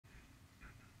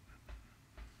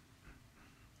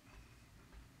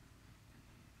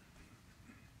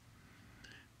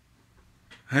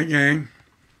Hi gang,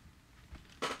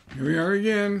 here we are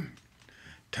again,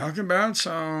 talking about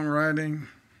songwriting.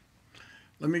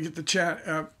 Let me get the chat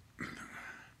up. Let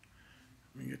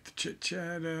me get the chit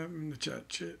chat up and the chat up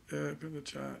and the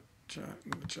chat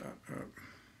and the chat up.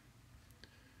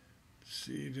 Let's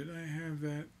see, did I have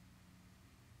that?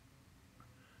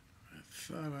 I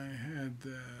thought I had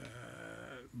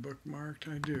that bookmarked.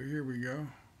 I do. Here we go.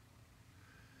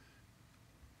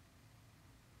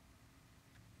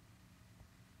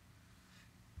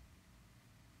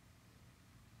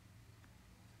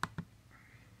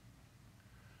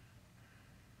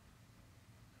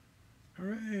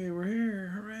 Hooray, we're here.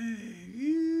 Hooray.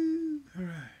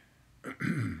 Hooray.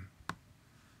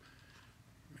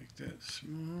 Make that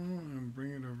small and bring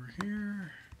it over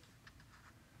here.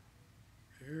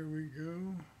 There we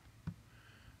go.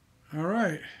 All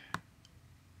right.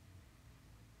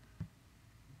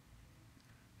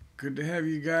 Good to have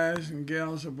you guys and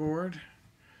gals aboard.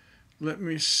 Let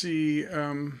me see.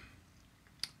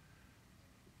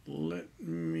 Let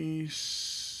me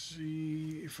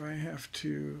see if I have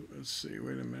to. Let's see.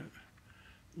 Wait a minute.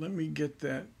 Let me get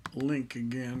that link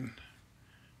again.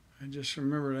 I just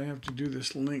remembered I have to do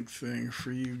this link thing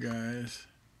for you guys.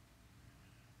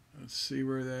 Let's see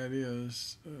where that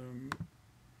is.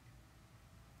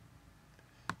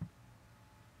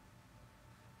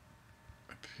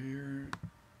 Up here.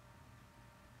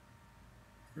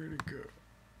 Where'd it go?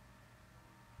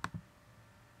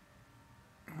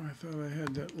 Oh, I thought I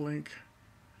had that link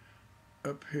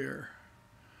up here.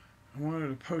 I wanted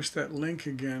to post that link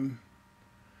again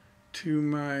to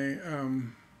my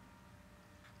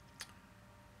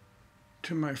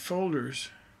folders.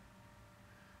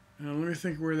 Now let me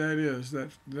think where that is.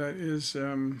 That is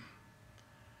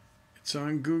it's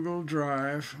on Google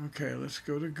Drive. Okay, let's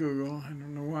go to Google. I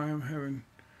don't know why I'm having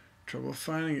trouble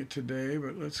finding it today,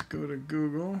 but let's go to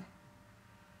Google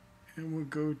and we'll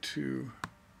go to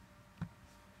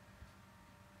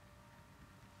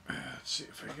let's see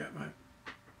if I got my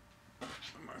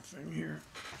thing here.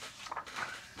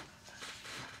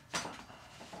 Let's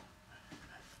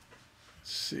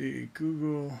see,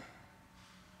 Google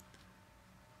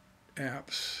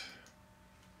Apps.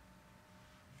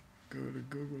 Go to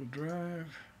Google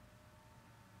Drive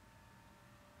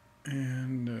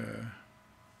and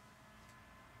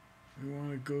we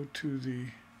want to go to the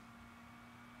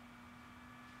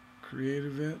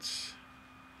CreatiVets.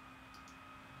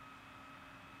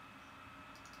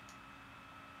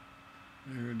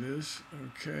 There it is.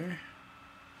 Okay.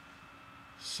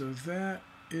 So that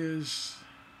is,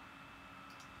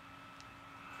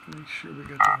 make sure we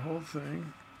get the whole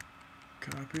thing.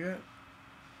 Copy it.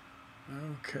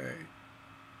 Okay.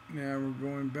 Now we're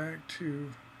going back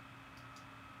to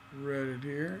Reddit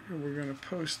here, and we're going to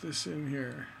post this in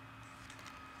here.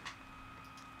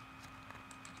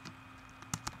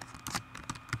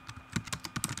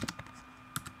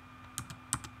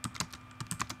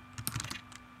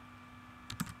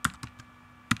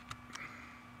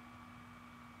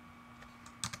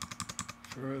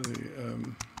 For the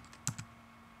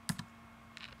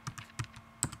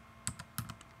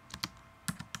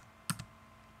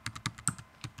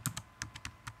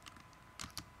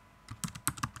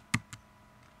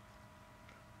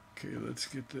okay, let's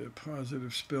get the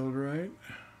positive spelled right.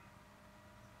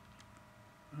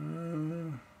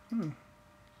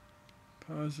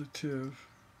 Positive.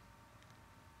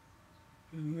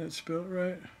 Isn't that spelled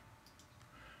right?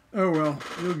 Oh well,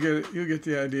 you'll get it. You'll get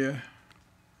the idea.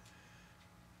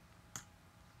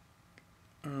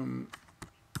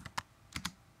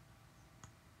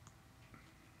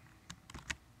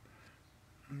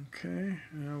 Okay,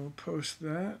 now we'll post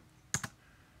that.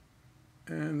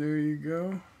 And there you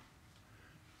go.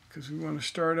 Because we want to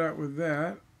start out with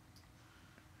that.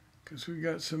 Because we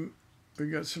got some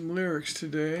lyrics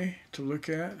today to look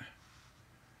at.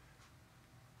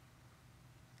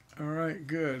 All right,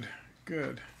 good.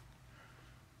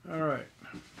 All right.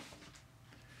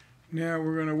 Now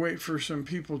we're going to wait for some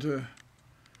people to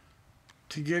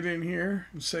get in here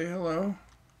and say hello.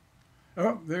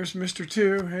 Oh, there's Mr.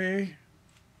 2. Hey.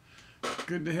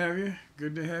 Good to have you.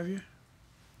 Good to have you.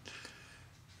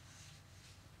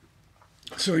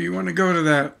 So you want to go to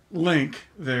that link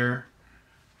there.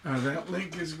 That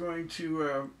link is going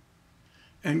to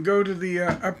and go to the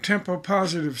Uptempo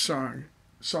Positive song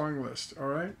list. All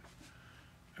right,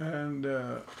 and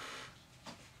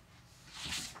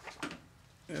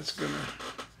that's gonna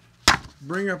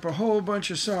bring up a whole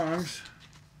bunch of songs.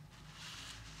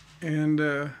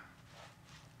 And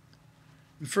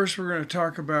first we're going to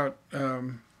talk about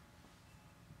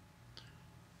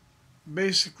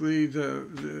basically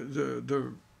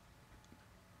the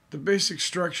basic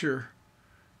structure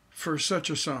for such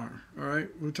a song. All right,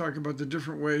 we'll talk about the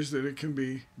different ways that it can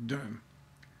be done.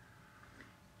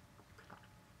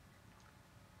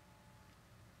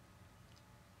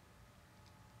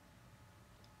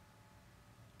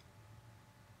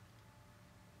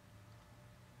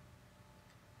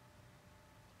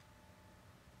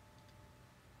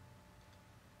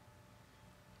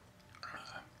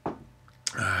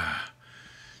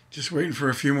 Just waiting for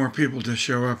a few more people to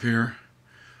show up here.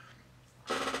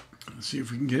 Let's see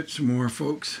if we can get some more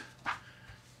folks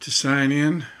to sign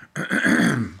in.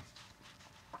 To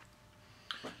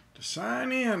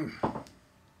sign in.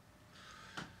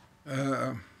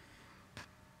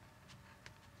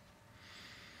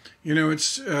 You know,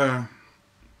 it's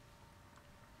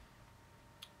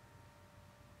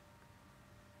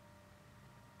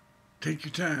take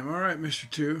your time. All right, Mr.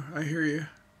 2, I hear you.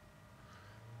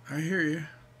 I hear you.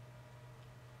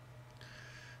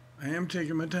 I am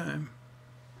taking my time.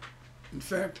 In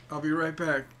fact, I'll be right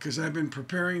back because I've been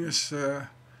preparing this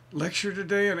lecture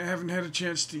today and I haven't had a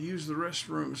chance to use the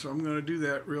restroom, so I'm going to do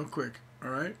that real quick. All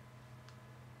right?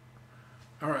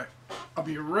 All right. I'll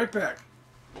be right back.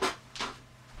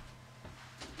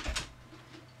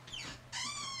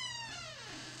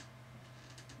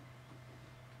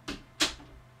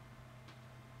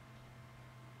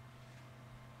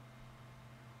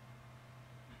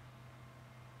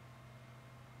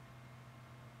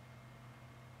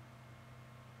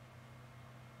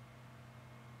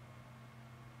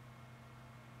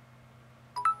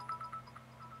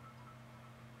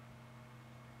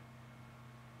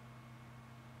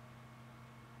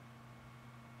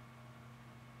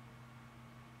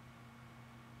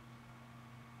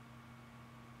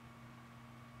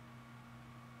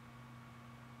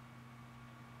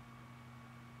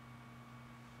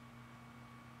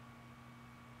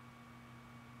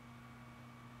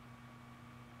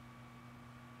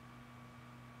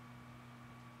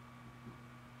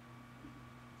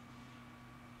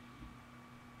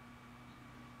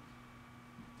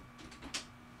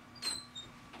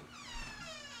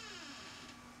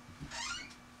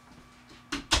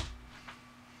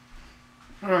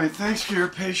 All right, thanks for your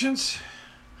patience.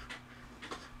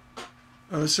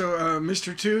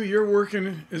 Mr. 2, you're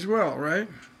working as well, right?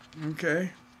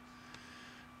 Okay.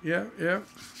 Yep.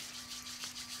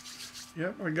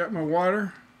 I got my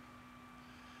water.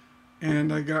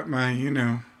 And I got my,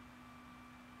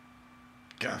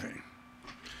 coffee.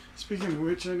 Speaking of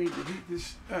which, I need to heat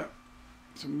this up.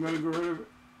 So I'm going to go rid of it.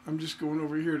 I'm just going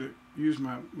over here to use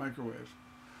my microwave.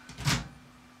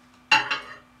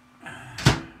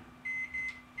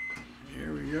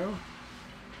 Here we go.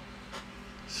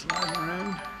 Slide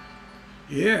around.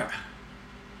 Yeah.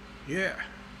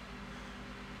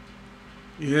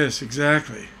 Yes,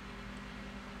 exactly.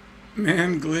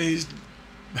 Man glazed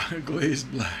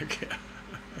black.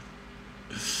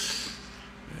 That's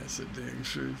the dang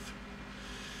truth.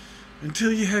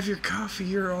 Until you have your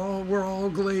coffee, we're all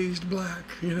glazed black,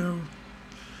 And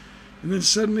then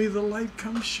suddenly the light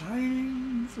comes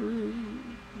shining through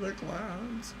the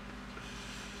clouds.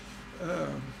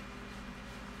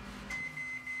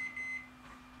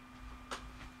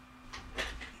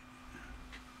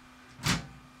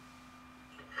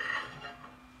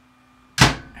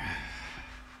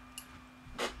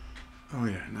 Oh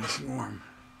yeah, nice and warm.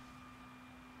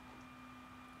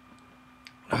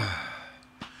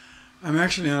 I'm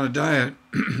actually on a diet.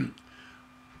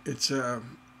 It's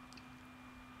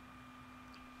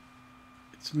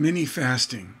mini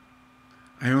fasting.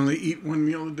 I only eat one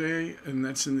meal a day, and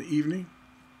that's in the evening.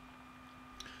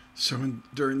 So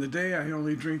during the day, I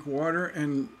only drink water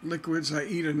and liquids. I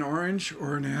eat an orange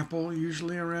or an apple,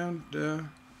 usually around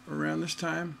this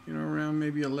time, around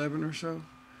maybe 11 or so.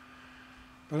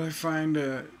 But I find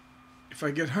if I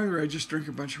get hungry, I just drink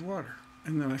a bunch of water.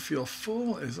 And then I feel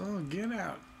full as all get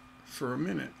out for a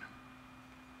minute.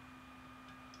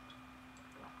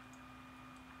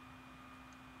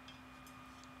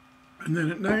 And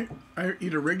then at night, I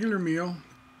eat a regular meal,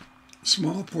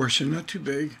 small portion, not too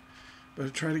big, but I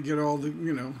try to get all the,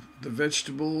 the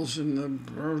vegetables and the,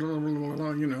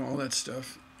 all that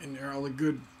stuff in there, all the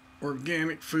good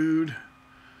organic food.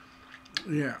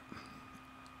 Yeah.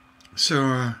 So,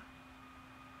 and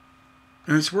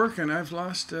it's working. I've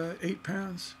lost 8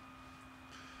 pounds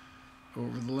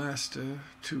over the last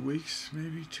 2 weeks,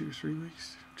 maybe 2 or 3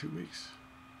 weeks, 2 weeks.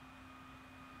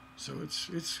 So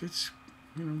it's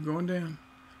going down,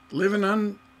 living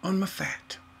on my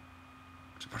fat.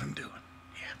 That's what I'm doing.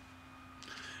 Yeah.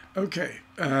 Okay,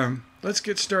 let's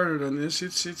get started on this.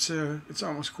 It's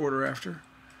almost quarter after,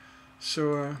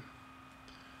 so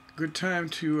good time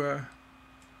to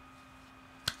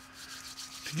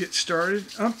to get started.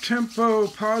 Up-tempo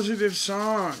positive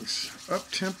songs.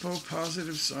 Up-tempo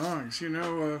positive songs. You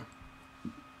know,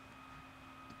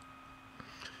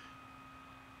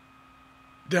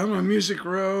 down on Music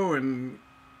Row and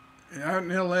out in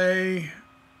LA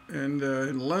and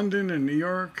in London and New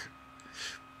York,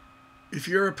 if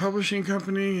you're a publishing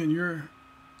company and you're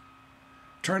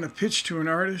trying to pitch to an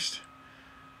artist,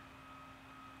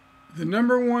 the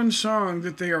 #1 song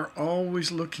that they are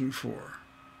always looking for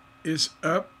is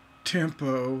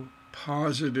up-tempo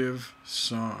positive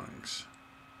songs.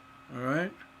 All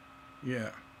right? Yeah.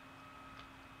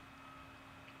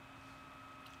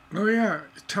 Oh, yeah.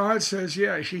 Todd says,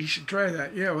 yeah, he should try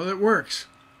that. Yeah, well, it works.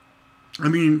 I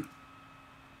mean,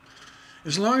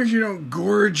 as long as you don't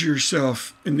gorge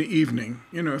yourself in the evening,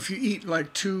 you know, if you eat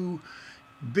like 2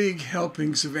 big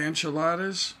helpings of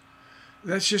enchiladas,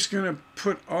 that's just going to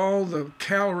put all the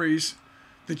calories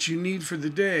that you need for the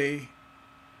day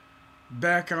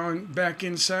back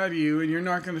inside of you, and you're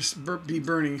not going to be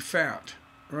burning fat,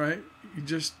 right? You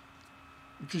just,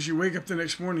 because you wake up the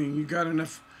next morning, you got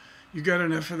enough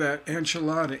of that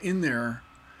enchilada in there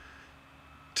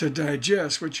to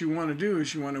digest. What you want to do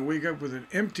is you want to wake up with an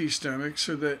empty stomach,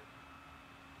 so that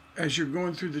as you're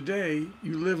going through the day,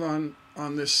 you live on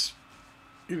this,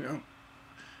 you know,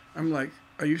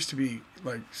 I used to be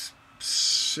like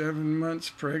 7 months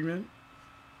pregnant.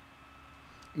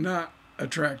 Not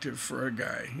attractive for a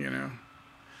guy, you know.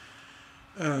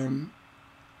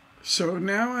 So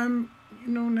now I'm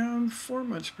 4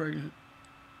 months pregnant.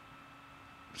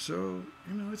 So,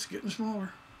 you know, it's getting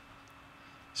smaller.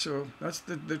 So that's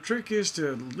the trick, is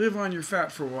to live on your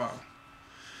fat for a while,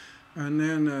 and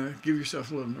then give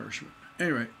yourself a little nourishment.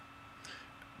 Anyway,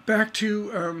 back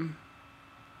to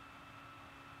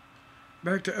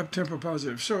up-tempo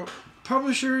positive. So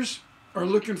publishers are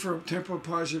looking for up-tempo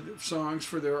positive songs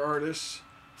for their artists,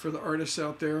 for the artists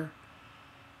out there.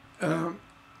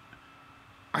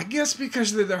 I guess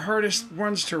because they're the hardest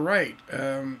ones to write.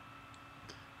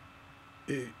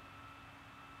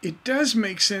 It does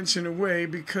make sense in a way,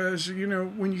 because, you know,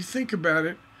 when you think about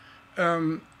it,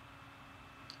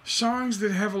 songs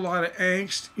that have a lot of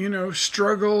angst, you know,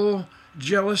 struggle,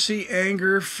 jealousy,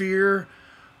 anger, fear,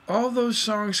 all those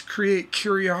songs create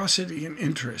curiosity and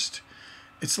interest.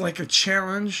 It's like a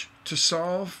challenge to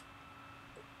solve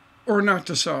or not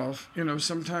to solve. You know,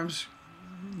 sometimes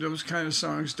those kind of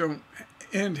songs don't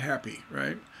end happy,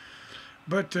 right?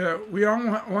 But we all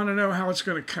want to know how it's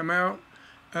going to come out.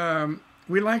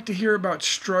 We like to hear about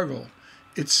struggle.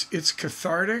 It's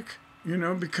cathartic, you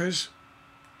know, because,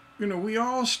 you know, we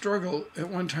all struggle at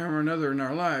one time or another in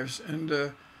our lives,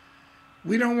 and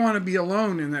we don't want to be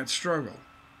alone in that struggle,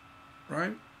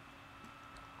 right?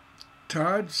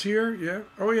 Todd's here, yeah.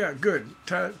 Oh yeah, good.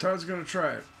 Todd's going to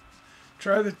try it.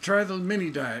 Try the mini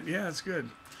diet. Yeah, it's good.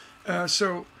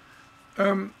 So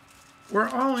we're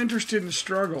all interested in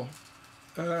struggle,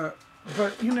 but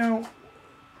you know,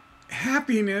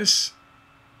 happiness.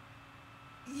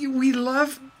 We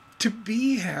love to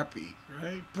be happy,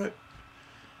 right? But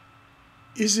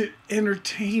is it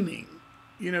entertaining?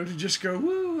 You know, to just go,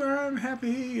 woo, I'm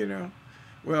happy. You know.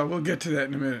 Well, we'll get to that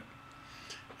in a minute.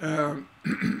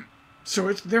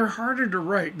 So they're harder to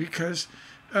write because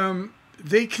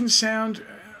they can sound,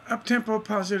 up-tempo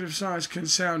positive songs can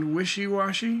sound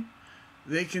wishy-washy,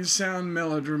 they can sound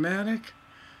melodramatic,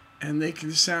 and they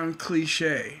can sound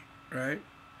cliche, right?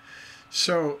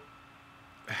 So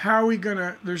how are we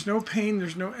gonna, there's no pain,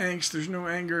 there's no angst, there's no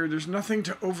anger, there's nothing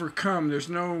to overcome, there's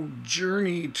no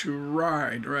journey to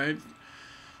ride, right?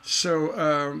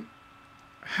 So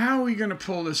how are we gonna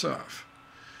pull this off?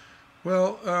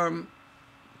 Well,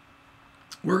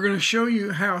 we're going to show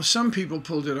you how some people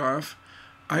pulled it off.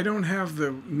 I don't have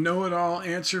the know-it-all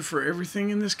answer for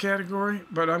everything in this category,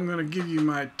 but I'm going to give you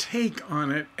my take on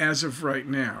it as of right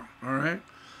now, all right?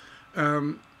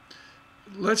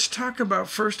 Let's talk about,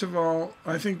 first of all,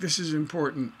 I think this is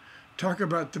important, talk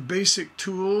about the basic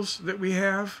tools that we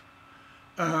have.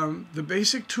 The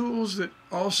basic tools that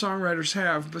all songwriters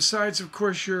have, besides, of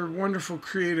course, your wonderful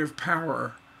creative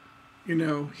power, you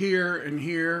know, here and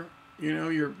here, you know,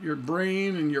 your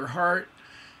brain and your heart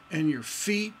and your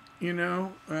feet, you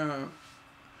know,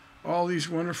 all these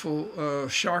wonderful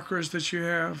chakras that you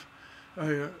have.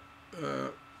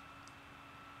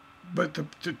 But the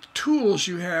tools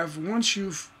you have, once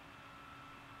you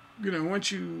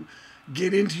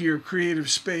get into your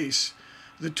creative space,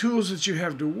 the tools that you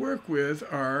have to work with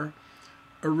are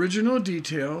original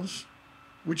details,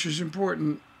 which is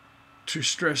important to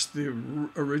stress the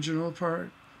original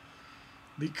part.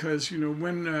 Because, you know,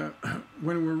 when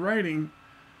we're writing,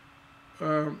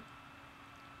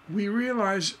 we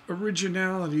realize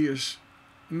originality is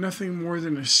nothing more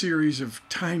than a series of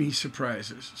tiny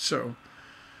surprises. So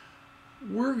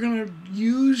we're going to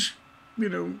use,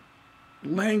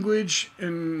 language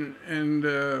and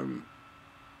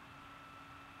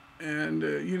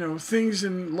things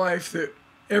in life that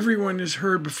everyone has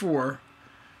heard before.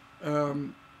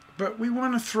 But we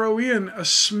want to throw in a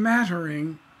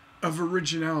smattering of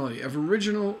originality, of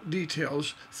original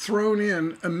details thrown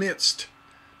in amidst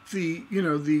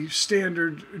the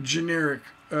standard generic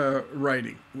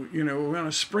writing. We want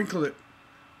to sprinkle it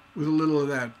with a little of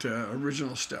that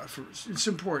original stuff. It's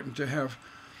important to have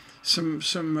some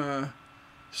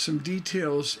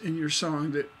details in your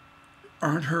song that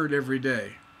aren't heard every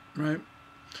day, right?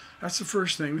 That's the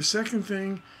first thing. The second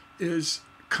thing is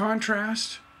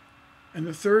contrast, and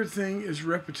the third thing is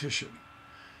repetition.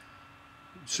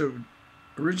 So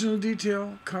original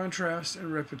detail, contrast,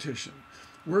 and repetition.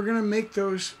 We're going to make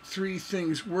those three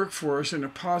things work for us in a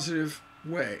positive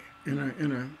way. We're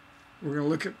going to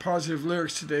look at positive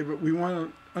lyrics today, but we want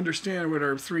to understand what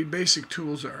our three basic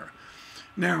tools are.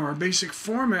 Now, our basic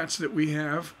formats that we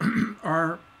have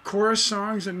are chorus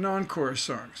songs and non-chorus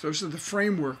songs. Those are the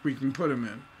framework we can put them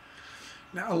in.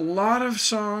 Now, a lot of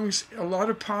songs, a lot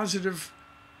of positive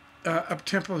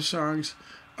up-tempo songs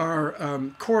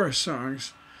are chorus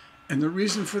songs, and the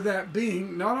reason for that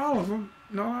being, not all of them,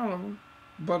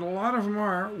 but a lot of them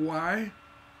are. Why?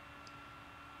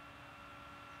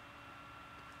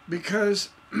 Because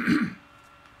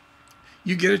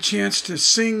you get a chance to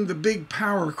sing the big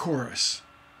power chorus,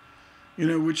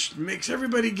 which makes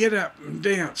everybody get up and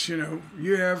dance.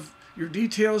 You have your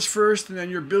details first, and then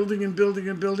you're building and building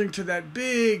and building to that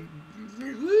big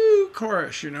woo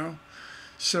chorus,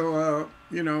 So,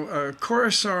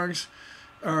 chorus songs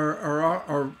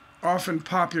are often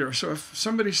popular. So if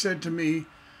somebody said to me,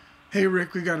 "Hey,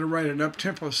 Rick, we got to write an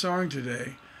up-tempo song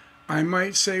today," I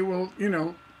might say, well,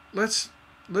 let's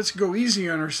go easy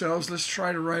on ourselves. Let's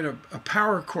try to write a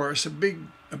power chorus, a big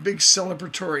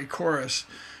celebratory chorus,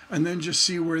 and then just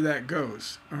see where that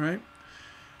goes. All right.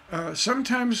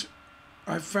 Sometimes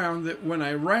I've found that when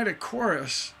I write a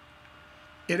chorus,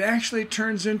 it actually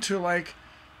turns into like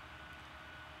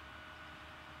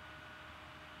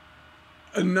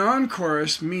a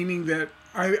non-chorus, meaning that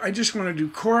I just want to do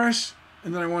chorus,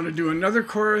 and then I want to do another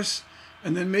chorus,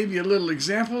 and then maybe a little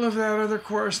example of that other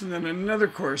chorus, and then another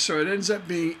chorus. So it ends up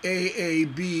being A,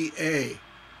 B, A,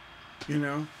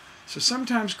 So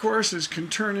sometimes choruses can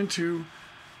turn into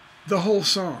the whole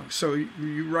song. So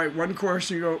you write one chorus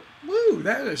and you go, woo,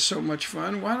 that is so much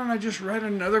fun. Why don't I just write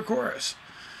another chorus?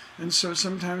 And so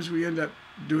sometimes we end up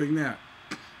doing that.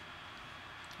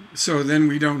 So then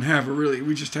we don't have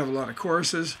we just have a lot of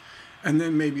choruses and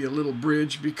then maybe a little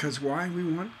bridge, because why? We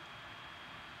want,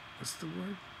 what's the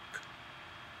word?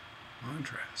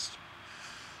 Contrast.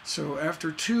 So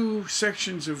after two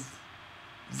sections of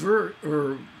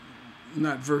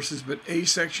not verses, but A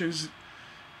sections,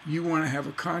 you want to have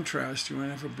a contrast, you want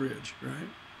to have a bridge, right?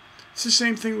 It's the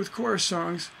same thing with chorus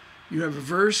songs. You have a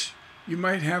verse, you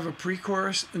might have a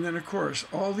pre-chorus, and then a chorus.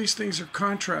 All these things are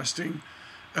contrasting.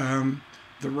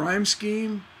 The rhyme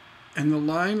scheme and the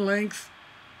line length,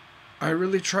 I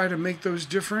really try to make those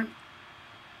different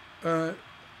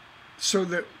so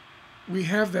that we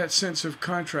have that sense of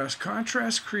contrast.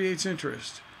 Contrast creates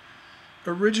interest.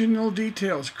 Original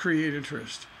details create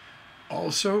interest.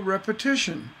 Also,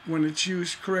 repetition, when it's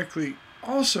used correctly,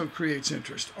 also creates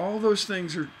interest. All those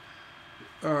things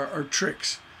are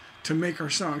tricks to make our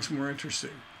songs more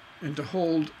interesting and to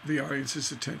hold the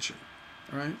audience's attention,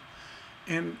 right?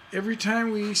 And every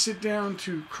time we sit down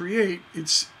to create,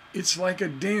 it's like a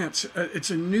dance.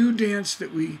 It's a new dance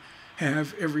that we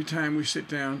have every time we sit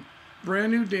down.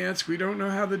 Brand new dance. We don't know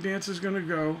how the dance is going to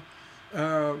go.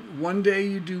 One day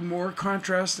you do more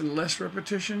contrast and less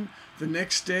repetition. The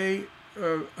next day,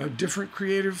 a different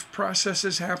creative process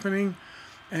is happening,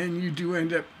 and you do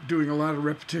end up doing a lot of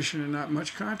repetition and not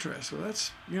much contrast. Well,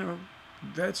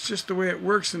 that's just the way it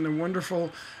works in the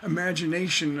wonderful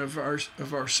imagination of our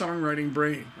songwriting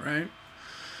brain, right?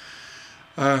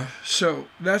 So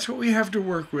that's what we have to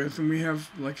work with, and we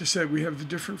have, like I said, we have the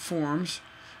different forms.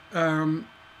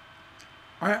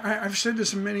 I've said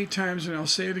this many times, and I'll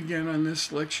say it again on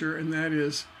this lecture, and that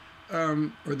is,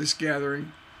 or this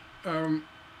gathering,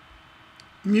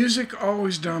 music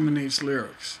always dominates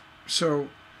lyrics. So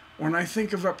when I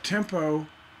think of up-tempo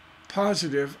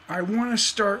positive, I want to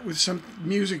start with some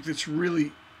music that's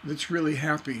really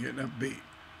happy and upbeat,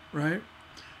 right?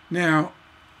 Now,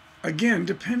 again,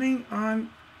 depending on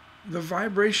the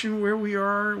vibration where we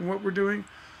are and what we're doing,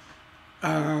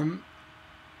 I'm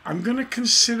going to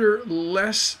consider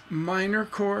less minor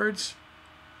chords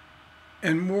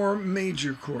and more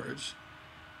major chords.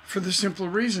 for the simple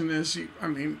reason is, I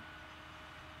mean,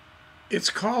 it's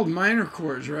called minor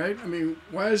chords, right? I mean,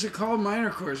 why is it called minor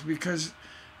chords? Because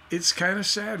it's kind of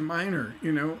sad, minor,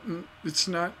 you know. It's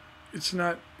not,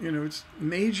 you know, it's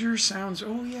major sounds,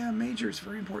 oh yeah, major, it's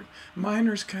very important.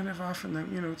 Minor's kind of often, the,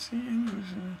 you know, it's,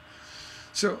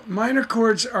 so minor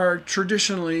chords are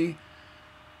traditionally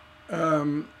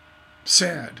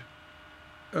sad.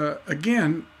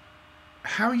 Again,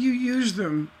 how you use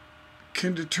them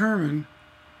can determine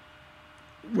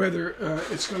whether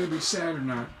it's going to be sad or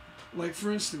not. Like,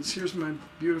 for instance, here's my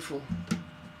beautiful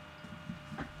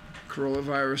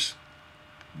coronavirus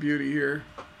beauty here.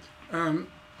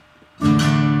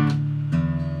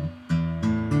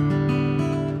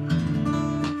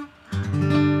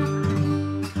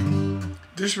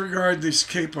 Disregard this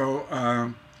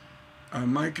capo.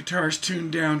 My guitar's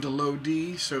tuned down to low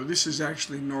D, so this is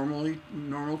actually normal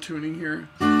tuning here.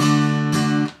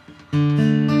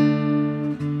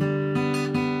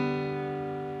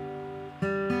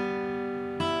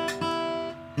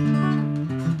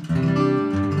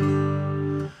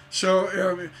 So,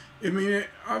 I mean,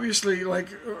 obviously, like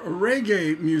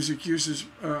reggae music uses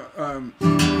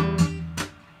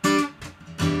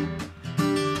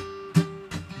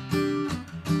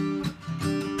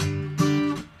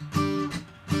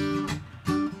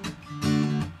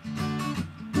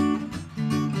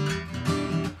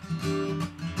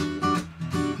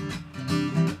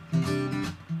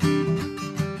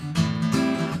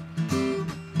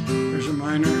there's a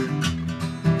minor.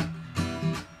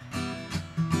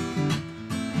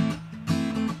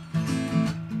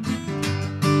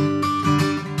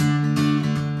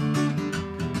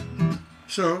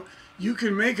 So you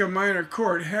can make a minor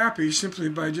chord happy simply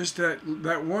by just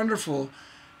that wonderful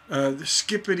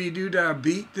skippity-doo-dah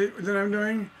beat that I'm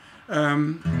doing.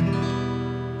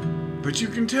 But you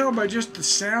can tell by just the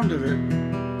sound of it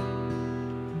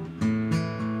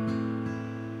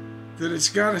that it's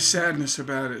got a sadness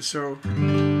about it. So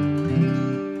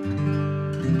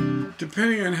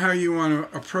depending on how you want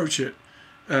to approach it,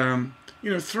 you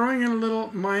know, throwing in a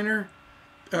little minor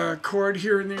chord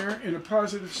here and there in a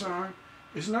positive song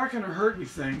is not going to hurt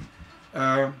anything.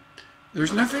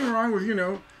 There's nothing wrong with, you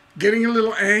know, getting a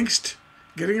little angst,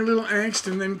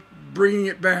 and then bringing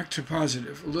it back to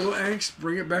positive. A little angst,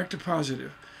 bring it back to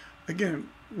positive. Again,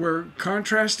 we're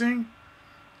contrasting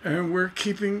and we're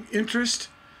keeping interest,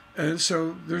 and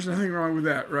so there's nothing wrong with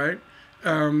that, right?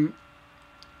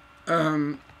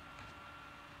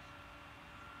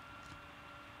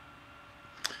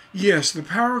 Yes, the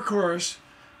power chorus,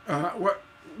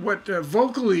 what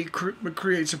vocally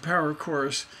creates a power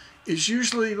chorus is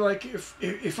usually like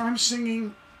if I'm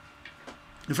singing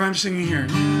here,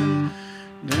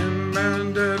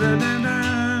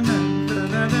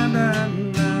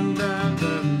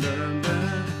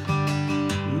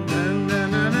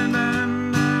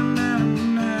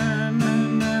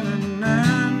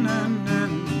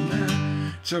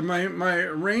 so my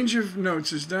range of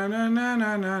notes is da na na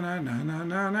na na na na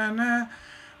na na na.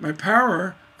 My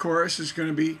power chorus is going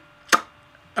to be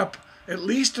up at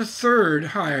least a third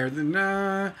higher than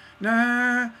na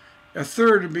na. A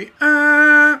third would be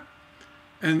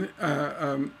and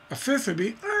a fifth would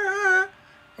be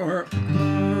or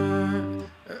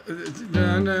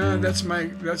na na. That's my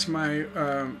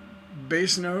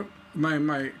bass note.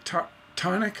 My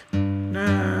tonic.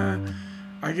 Na.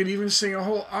 I could even sing a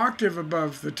whole octave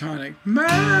above the tonic. Ma,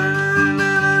 na,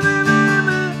 na, na, na,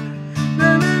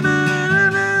 na, na,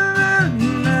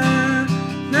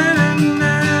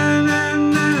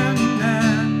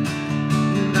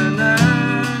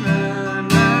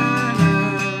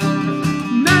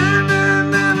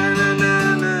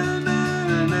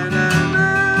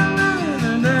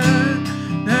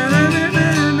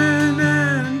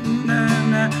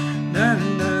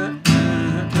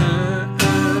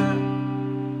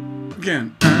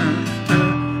 again.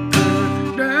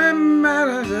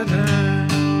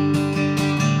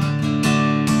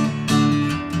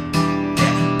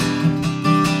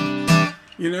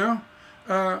 You know,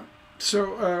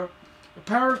 so a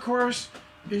power chorus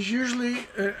is usually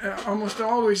almost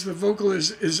always the vocal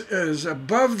is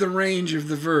above the range of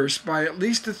the verse by at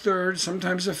least a third,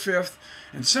 sometimes a fifth,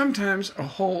 and sometimes a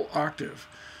whole octave.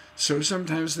 So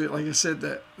sometimes, like I said,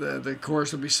 the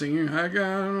chorus will be singing, I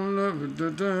got love, da,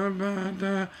 da, ba,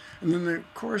 da, and then the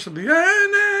chorus will be, na,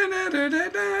 na, da, da,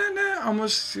 da, da.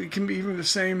 Almost, it can be even the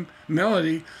same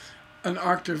melody, an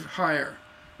octave higher,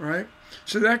 right?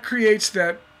 So that creates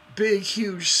that big,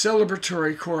 huge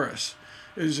celebratory chorus,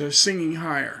 is singing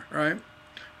higher, right?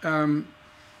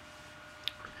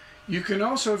 You can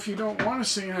also, if you don't want to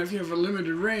sing, if you have a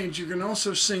limited range, you can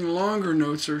also sing longer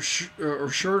notes or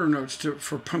shorter notes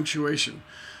for punctuation.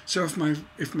 So if my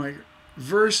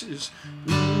verse is I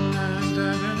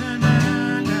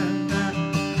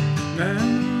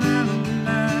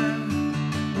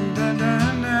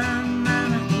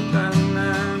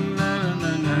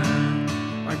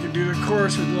can do the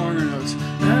chorus with longer notes.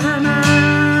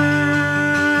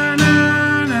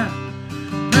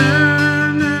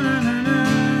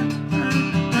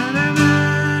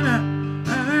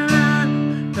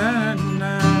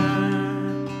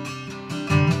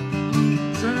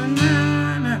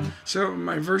 So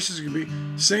my verses could be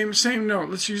same note.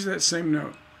 Let's use that same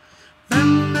note.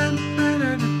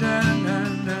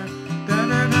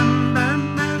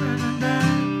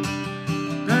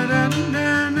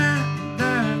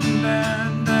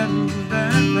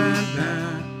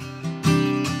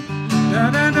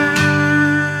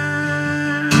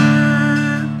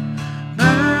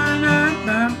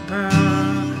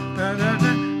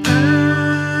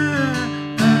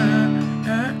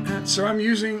 So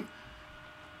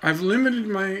I've limited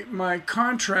my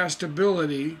contrast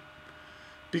ability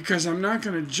because I'm not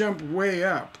going to jump way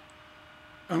up.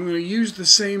 I'm going to use the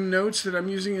same notes that I'm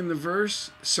using in the verse.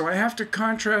 So I have to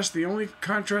contrast. The only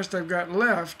contrast I've got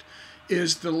left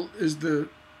is the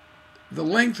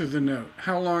length of the note,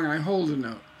 how long I hold the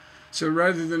note. So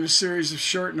rather than a series of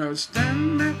short notes,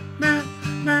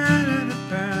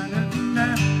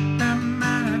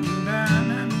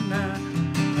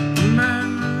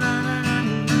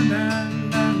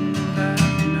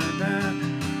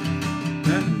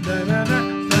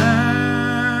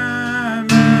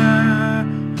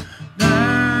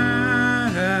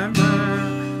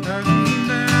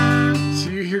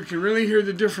 you can really hear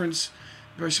the difference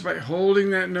by holding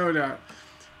that note out.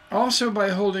 Also, by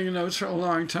holding notes for a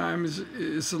long time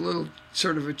is a little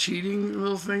sort of a cheating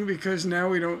little thing, because now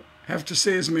we don't have to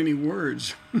say as many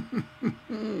words.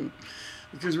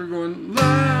 Because we're going,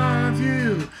 love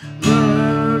you,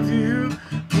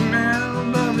 man, I'll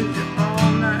love you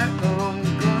all night long.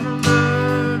 Gonna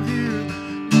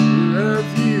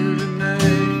love you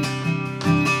tonight.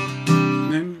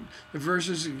 And then the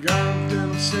verses, God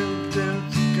done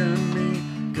symptoms got me,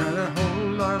 got a whole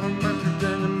lot of method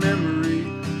than a memory.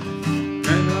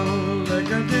 And all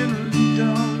like I didn't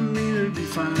don't mean it'd be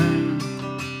fine.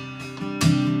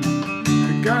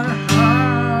 I got a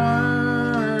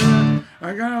heart,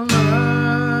 I gotta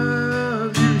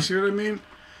love you. See what I mean?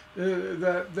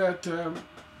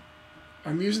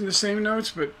 I'm using the same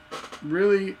notes, but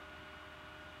really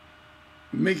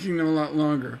making them a lot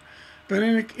longer. But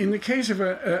in the case of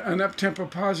an uptempo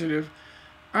positive,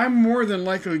 I'm more than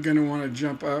likely going to want to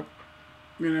jump up.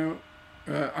 You know,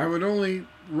 I would only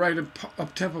write a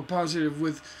uptempo positive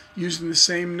with using the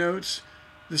same notes,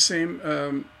 the same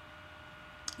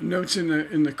notes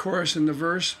in the chorus and the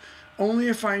verse, only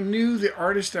if I knew the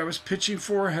artist I was pitching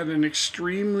for had an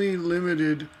extremely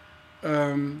limited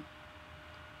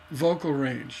vocal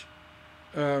range.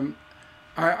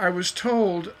 I was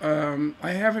told,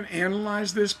 I haven't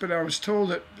analyzed this, but I was told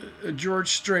that George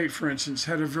Strait, for instance,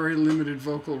 had a very limited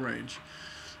vocal range.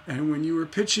 And when you were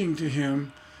pitching to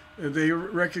him, they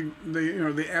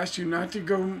asked you not to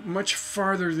go much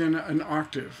farther than an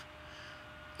octave.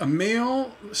 A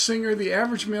male singer, the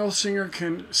average male singer,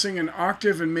 can sing an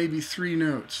octave and maybe 3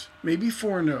 notes, maybe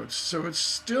 4 notes. So it's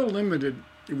still limited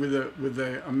with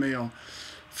a male.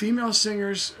 Female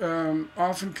singers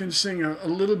often can sing a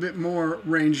little bit more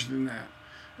range than that.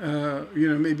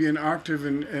 Maybe an octave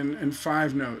and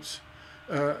 5 notes.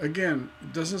 Again,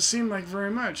 it doesn't seem like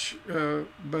very much,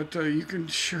 but you can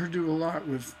sure do a lot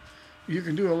with. You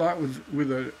can do a lot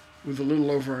with a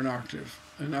little over an octave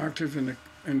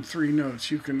and 3 notes.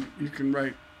 You can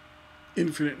write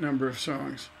infinite number of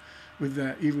songs with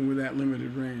that, even with that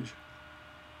limited range.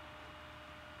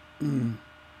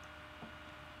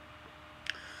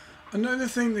 Another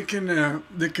thing that can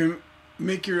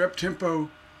make your uptempo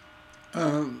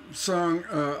song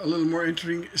a little more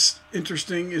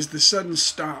interesting is the sudden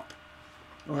stop.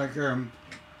 Like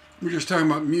we're just talking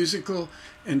about musical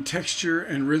and texture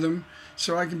and rhythm,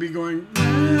 so I can be going.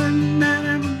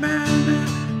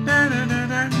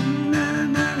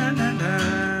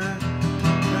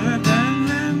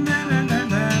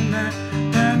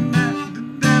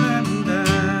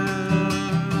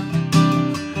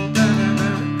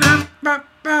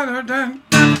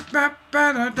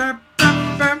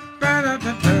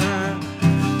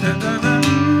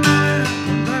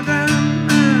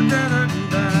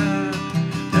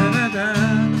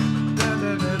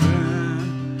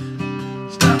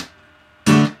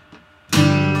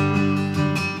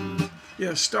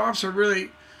 Yeah, stops are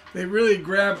really they really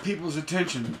grab people's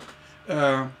attention.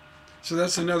 So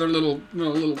that's another little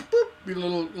boop,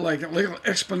 little like a little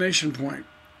explanation point.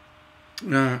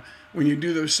 When you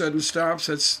do those sudden stops,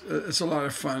 it's a lot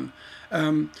of fun.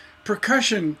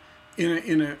 Percussion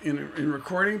in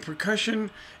recording,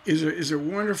 percussion is a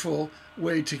wonderful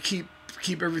way to keep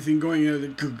everything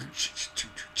going.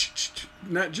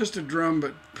 Not just a drum,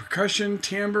 but percussion,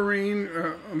 tambourine,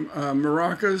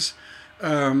 maracas,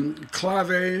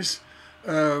 claves,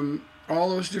 all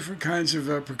those different kinds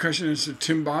of percussion. It's a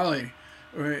timbale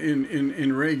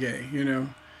in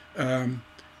reggae.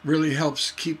 Really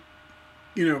helps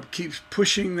keeps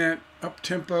pushing that up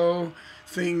tempo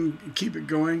thing, keep it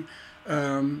going.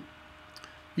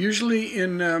 Usually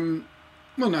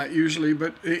well, not usually,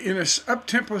 but in a up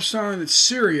tempo song that's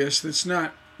serious, that's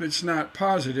not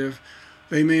positive,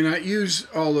 they may not use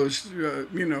all those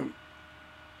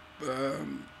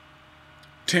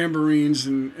tambourines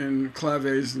and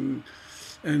claves and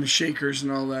shakers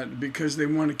and all that, because they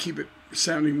want to keep it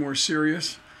sounding more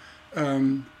serious.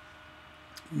 But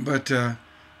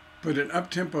in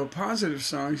up-tempo positive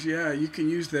songs, yeah, you can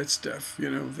use that stuff.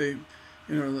 Anything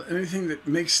that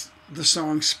makes the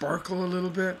song sparkle a little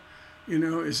bit,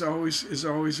 is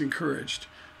always encouraged.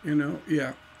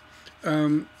 Yeah.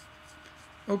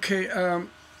 Okay.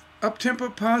 Up-tempo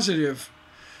positive.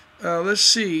 Let's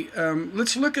see.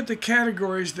 Let's look at the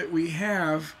categories that we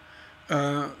have.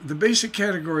 The basic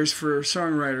categories for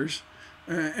songwriters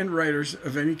and writers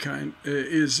of any kind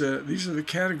these are the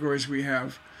categories we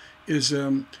have. Is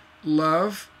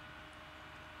love,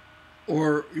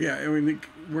 or we're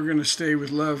going to stay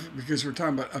with love because we're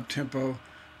talking about up-tempo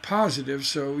positive.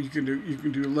 So you can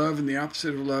do love and the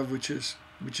opposite of love, which is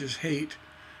hate,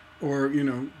 or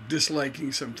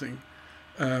disliking something.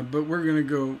 But we're going to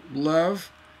go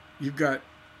love. You've got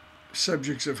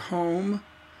subjects of home,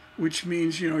 which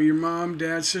means your mom,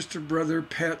 dad, sister, brother,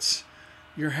 pets,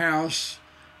 your house,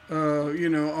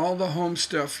 all the home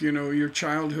stuff. Your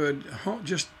childhood,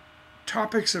 just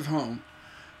topics of home,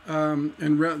 and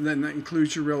then that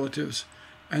includes your relatives.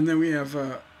 And then we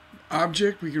have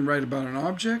object. We can write about an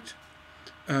object.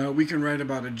 We can write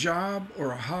about a job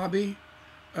or a hobby.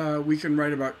 We can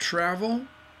write about travel.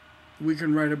 We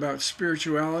can write about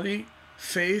spirituality,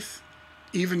 faith,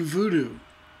 even voodoo.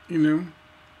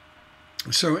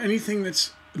 So anything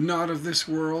that's not of this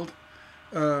world,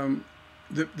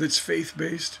 that's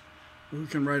faith-based, we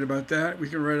can write about that. We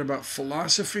can write about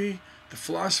philosophy, the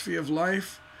philosophy of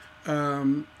life,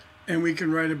 and we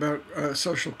can write about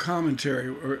social commentary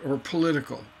or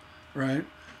political, right?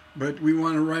 But we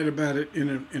want to write about it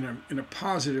in a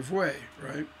positive way,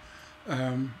 right?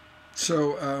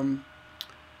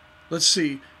 Let's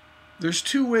see. There's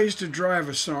two ways to drive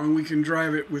a song. We can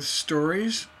drive it with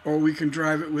stories, or we can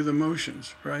drive it with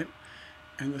emotions, right?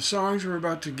 And the songs we're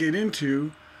about to get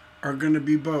into are going to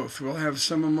be both. We'll have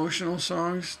some emotional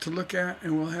songs to look at,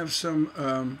 and we'll have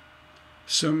some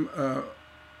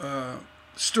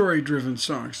story-driven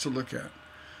songs to look at.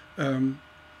 When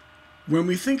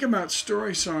we think about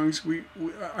story songs,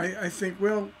 I think,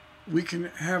 well, we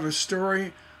can have a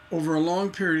story over a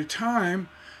long period of time,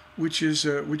 which is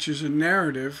a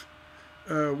narrative,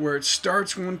 where it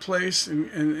starts one place and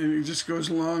it just goes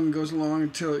along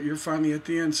until you're finally at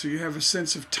the end. So you have a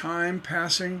sense of time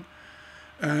passing.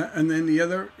 And then the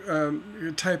other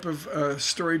type of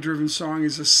story-driven song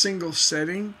is a single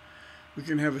setting. We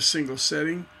can have a single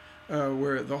setting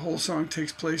where the whole song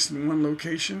takes place in one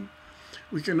location.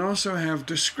 We can also have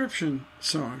description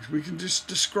songs. We can just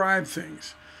describe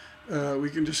things. We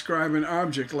can describe an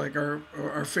object, like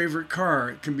our favorite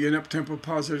car. It can be an up-tempo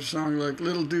positive song like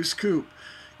Little Deuce Coupe.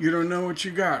 You don't know what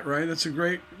you got, right? That's a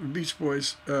great Beach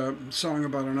Boys song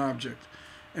about an object.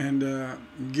 And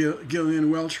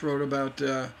Gillian Welch wrote about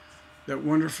that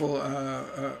wonderful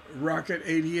Rocket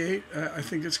 88, I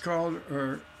think it's called,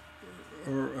 or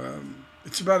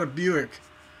it's about a Buick.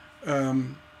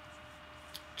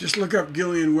 Just look up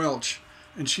Gillian Welch,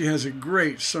 and she has a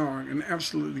great song, an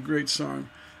absolutely great song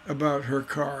about her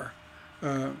car.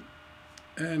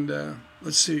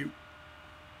 Let's see.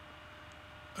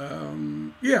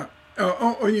 Yeah.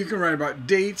 Oh, you can write about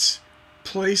dates,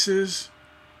 places.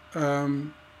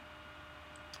 You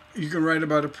can write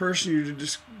about a person. You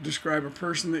describe a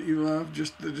person that you love,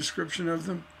 just the description of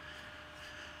them.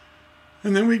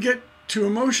 And then we get to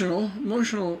emotional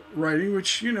writing,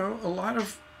 which a lot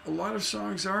of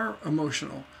songs are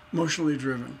emotionally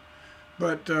driven.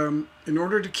 But in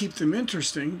order to keep them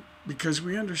interesting, because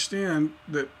we understand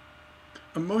that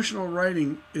emotional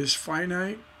writing is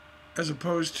finite as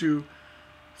opposed to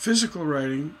physical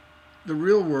writing, the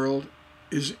real world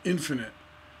is infinite,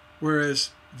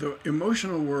 whereas the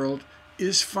emotional world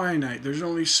is finite. There's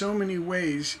only so many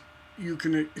ways you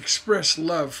can express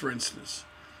love, for instance.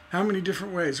 How many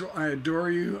different ways? Well, I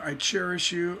adore you, I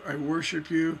cherish you, I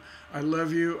worship you, I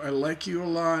love you, I like you a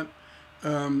lot.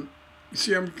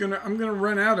 See, I'm gonna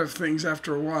run out of things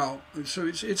after a while, so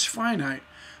it's finite.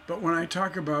 But when I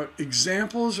talk about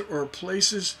examples or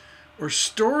places or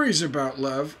stories about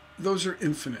love, those are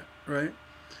infinite, right?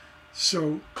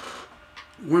 So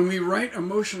when we write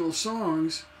emotional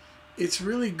songs, it's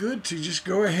really good to just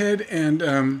go ahead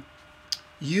and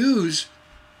use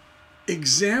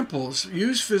examples,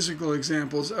 use physical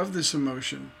examples of this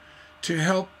emotion to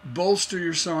help bolster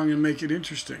your song and make it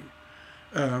interesting.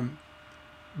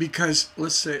 Because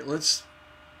let's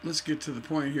get to the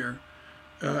point here.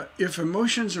 If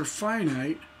emotions are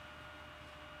finite,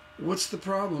 what's the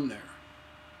problem there?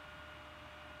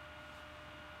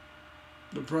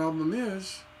 The problem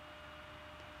is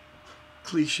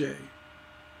cliche.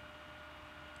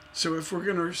 So if we're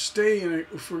going to stay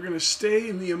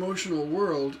in the emotional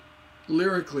world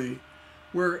lyrically,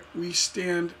 where we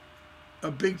stand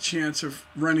a big chance of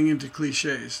running into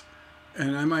cliches,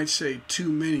 and I might say too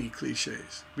many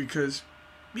cliches, because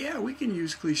yeah, we can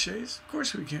use cliches, of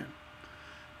course we can.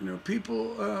 You know,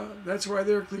 people, that's why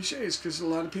they're cliches, because a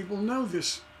lot of people know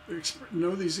these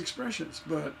expressions,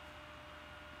 but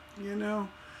you know,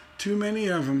 too many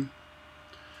of them.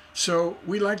 So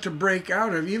we like to break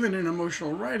out of, even in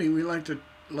emotional writing, we like to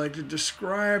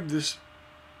describe this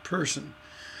person,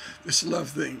 this love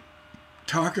thing,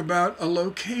 talk about a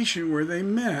location where they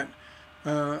met,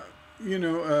 you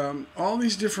know, all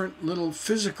these different little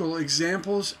physical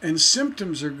examples, and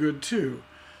symptoms are good too.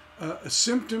 A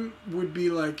symptom would be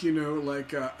like, you know,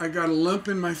 like I got a lump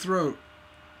in my throat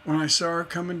when I saw her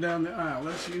coming down the aisle.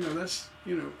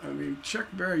 I mean, Chuck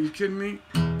Berry, you kidding me?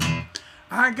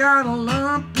 I got a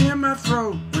lump in my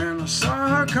throat when I saw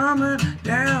her coming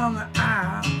down the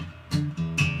aisle.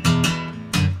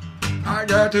 I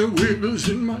got the wiggles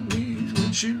in my knees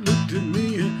when she looked at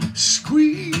me and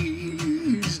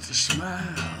squeezed a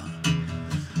smile.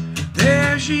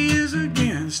 There she is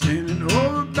again, standing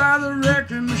over by the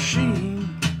wrecking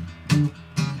machine,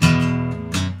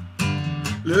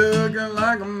 looking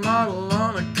like a model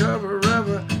on the cover of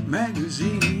a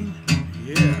magazine.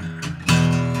 Yeah.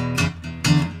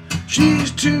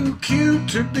 She's too cute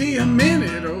to be a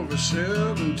minute over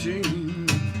 17.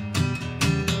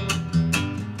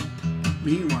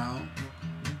 Meanwhile,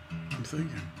 I'm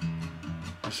thinking,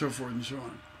 and so forth and so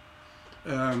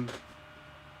on.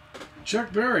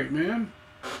 Chuck Berry, man.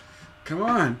 Come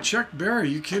on, Chuck Berry,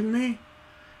 you kidding me?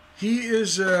 He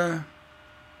is,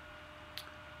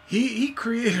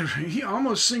 he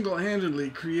almost single-handedly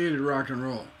created rock and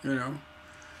roll, you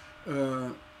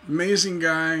know. Amazing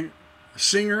guy,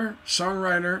 singer,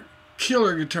 songwriter,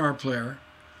 killer guitar player,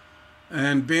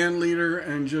 and band leader,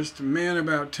 and just a man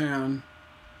about town.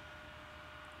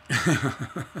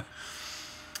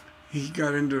 He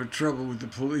got into trouble with the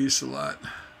police a lot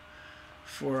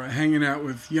for hanging out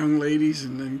with young ladies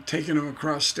and then taking them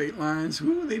across state lines.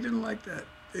 Ooh, they didn't like that.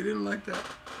 They didn't like that.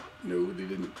 No, they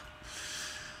didn't.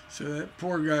 So that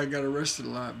poor guy got arrested a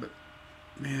lot, but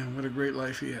man, what a great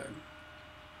life he had.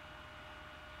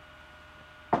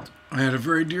 I had a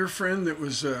very dear friend that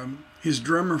was his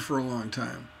drummer for a long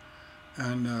time,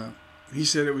 and he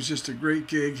said it was just a great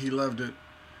gig. He loved it.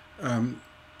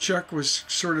 Chuck was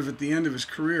sort of at the end of his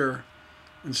career,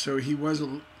 and so he was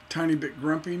a tiny bit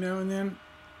grumpy now and then.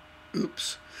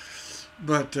 Oops.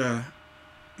 But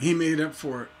he made up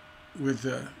for it with,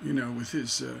 you know, with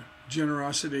his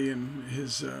generosity and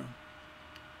his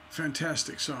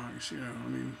fantastic songs. You know, I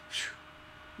mean,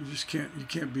 you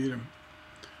can't beat him.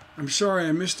 I'm sorry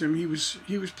I missed him. He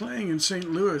was playing in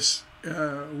St. Louis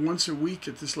once a week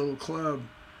at this little club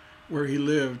where he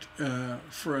lived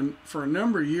for a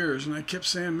number of years, and I kept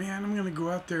saying, man, I'm going to go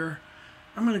out there.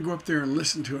 I'm going to go up there and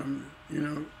listen to him, you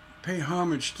know, pay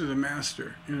homage to the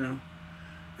master, you know.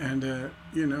 And,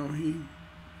 you know,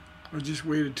 I just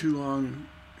waited too long and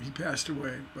he passed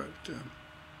away. But,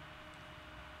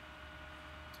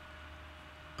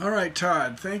 all right,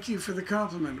 Todd, thank you for the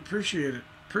compliment. Appreciate it.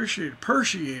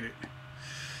 Appreciate it.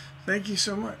 Thank you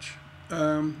so much.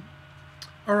 All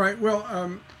right,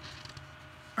 well,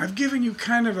 I've given you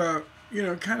kind of a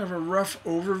rough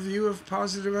overview of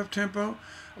positive uptempo.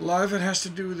 A lot of it has to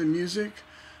do with the music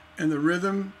and the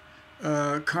rhythm,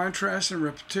 contrast and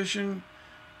repetition,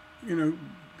 you know,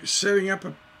 setting up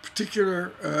a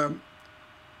particular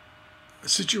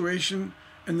situation,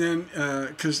 and then,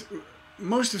 because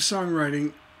most of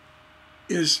songwriting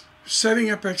is setting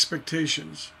up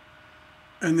expectations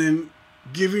and then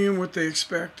giving them what they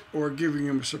expect or giving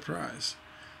them a surprise.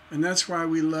 And that's why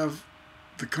we love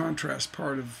the contrast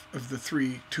part of the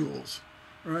three tools,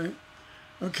 right?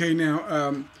 Okay, now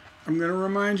I'm going to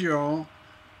remind you all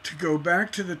to go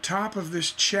back to the top of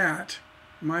this chat.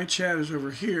 My chat is over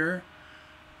here.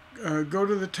 Go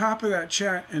to the top of that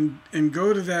chat and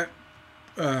go to that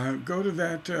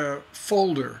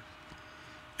folder.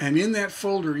 And in that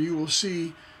folder, you will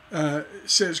see it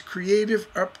says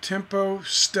Creative Uptempo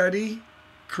Study.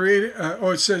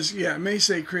 It says, yeah, it may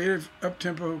say Creative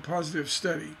Uptempo Positive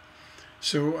Study.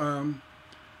 So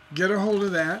get a hold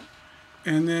of that,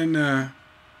 and then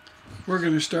we're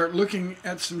going to start looking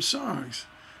at some songs.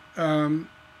 To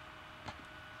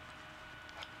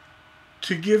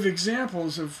give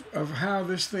examples of how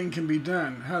this thing can be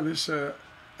done, how this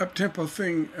uptempo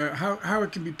thing, how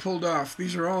it can be pulled off.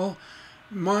 These are all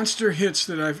monster hits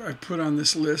that I've put on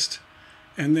this list,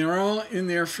 and they're all in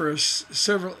there for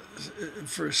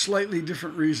for slightly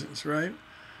different reasons, right?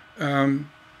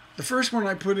 The first one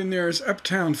I put in there is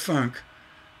Uptown Funk.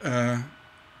 I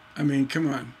mean, come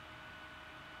on.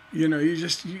 You know,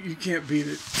 you can't beat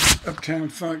it. Uptown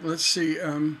Funk. Let's see.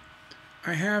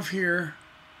 I have here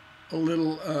a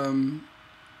little.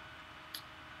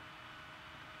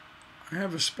 I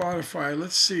have a Spotify.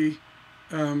 Let's see.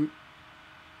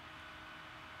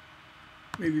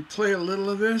 Maybe play a little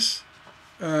of this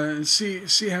and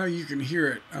see how you can hear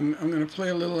it. I'm going to play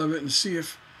a little of it and see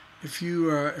if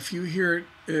you hear it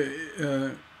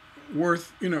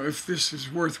if this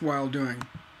is worthwhile doing.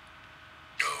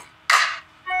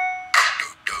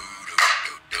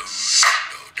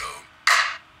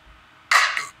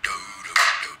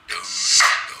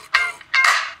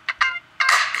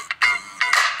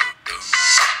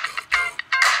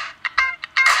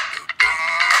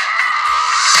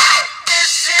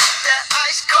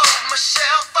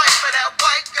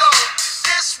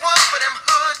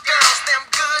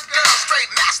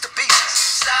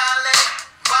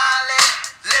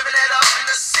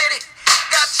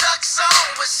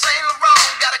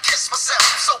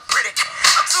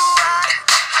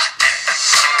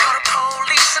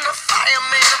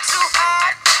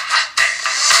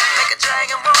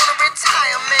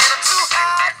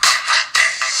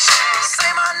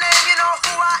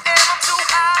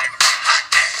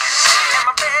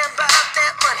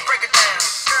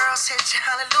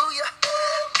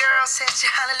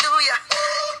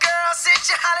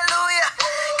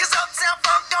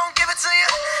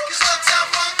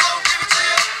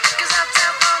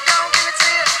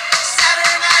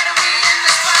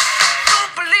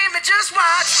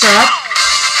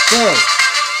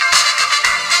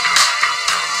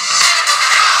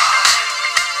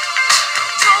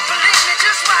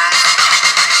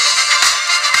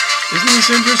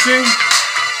 Interesting.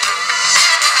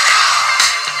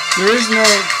 There is no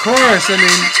chorus. I mean,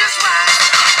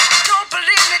 don't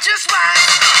believe me, just watch.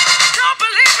 Don't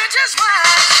believe me, just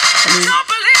watch. Don't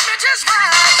believe me, just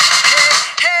watch.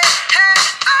 Hey,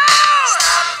 oh!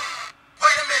 Stop.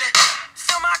 Wait a minute.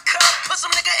 Fill my cup, put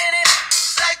some nigga in it.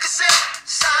 Take a sip,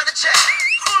 sign the check.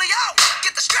 Julio,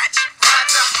 get the stretch. Right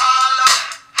to Harlem,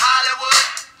 Hollywood,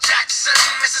 Jackson,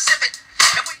 Mississippi.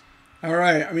 All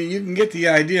right. I mean, you can get the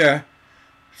idea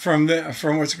from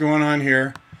what's going on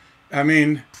here. I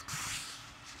mean,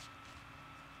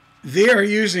 they are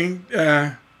using.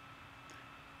 Can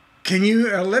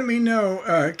you let me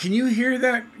know? Can you hear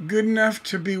that good enough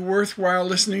to be worthwhile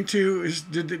listening to?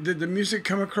 Did the music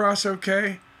come across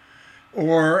okay,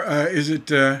 or is it?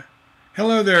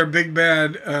 Hello there, Big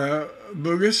Bad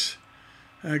Boogus.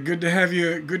 Good to have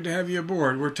you. Good to have you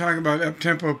aboard. We're talking about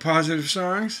uptempo positive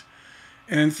songs,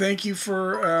 and thank you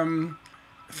for.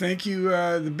 Thank you.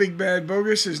 The Big Bad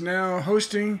Bogus is now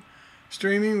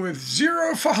streaming with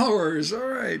 0 followers. All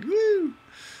right, woo!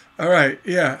 All right,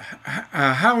 yeah.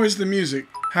 How is the music?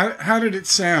 How did it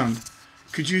sound?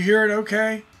 Could you hear it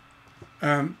okay?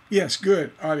 Yes,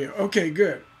 good audio. Okay,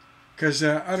 good. Because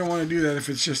I don't want to do that if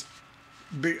it's just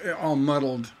all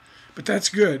muddled. But that's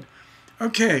good.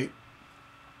 Okay.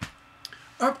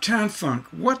 Uptown Funk.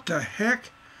 What the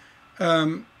heck?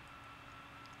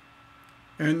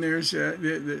 And there's,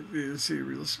 let's see,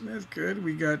 Real Smith, good.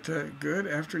 We got good.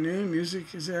 Afternoon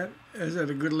music, is that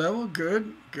at a good level?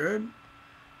 Good.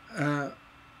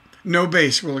 No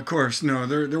bass. Well, of course, no,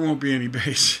 there won't be any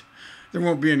bass. There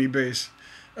won't be any bass.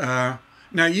 Now,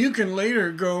 you can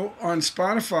later go on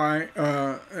Spotify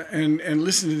and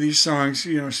listen to these songs,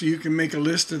 so you can make a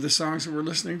list of the songs that we're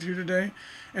listening to today.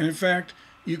 And, in fact,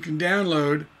 you can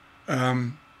download...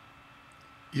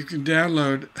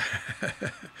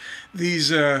 these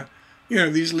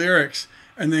these lyrics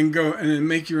and then go and then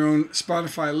make your own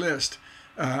Spotify list.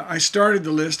 I started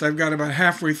the list. I've got about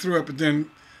halfway through it, but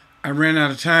then I ran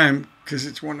out of time because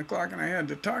it's 1 o'clock and I had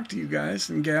to talk to you guys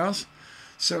and gals.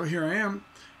 So here I am.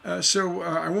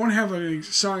 I won't have a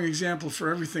song example for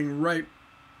everything right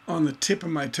on the tip of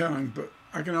my tongue, but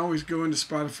I can always go into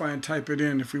Spotify and type it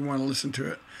in if we want to listen to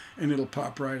it, and it'll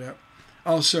pop right up.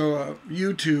 Also,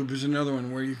 YouTube is another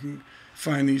one where you can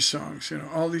find these songs. You know,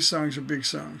 all these songs are big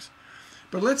songs.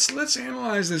 But let's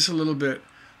analyze this a little bit.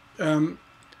 I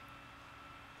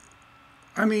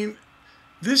mean,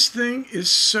 this thing is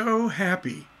so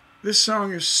happy. This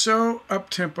song is so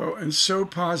up-tempo and so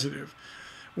positive.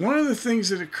 One of the things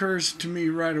that occurs to me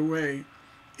right away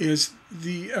is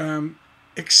the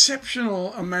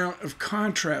exceptional amount of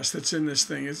contrast that's in this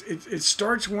thing. It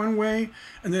starts one way,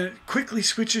 and then it quickly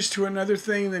switches to another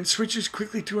thing, and then switches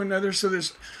quickly to another. So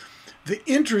there's the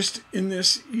interest in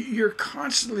this. You're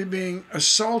constantly being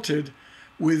assaulted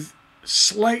with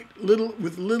little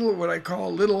what I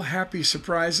call little happy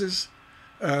surprises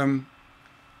in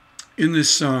this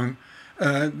song.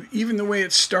 Even the way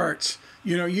it starts,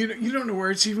 you know, you don't know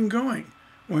where it's even going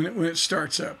when it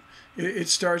starts up. It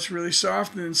starts really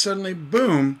soft, and then suddenly,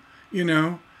 boom, you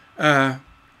know, and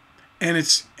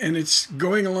it's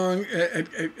going along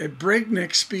at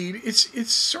breakneck speed.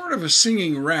 It's sort of a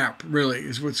singing rap, really,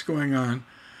 is what's going on.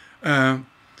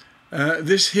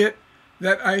 This hit,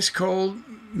 that ice cold,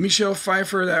 Michelle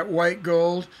Pfeiffer, that white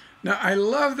gold. Now I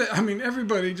love that. I mean,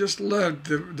 everybody just loved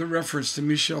the reference to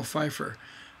Michelle Pfeiffer.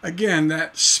 Again,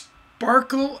 that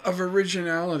sparkle of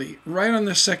originality right on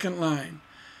the second line.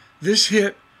 This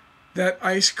hit, that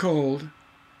ice cold,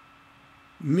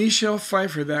 Michelle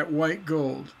Pfeiffer, that white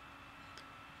gold.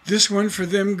 This one for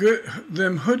them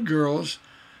hood girls,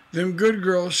 them good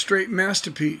girls, straight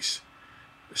masterpiece.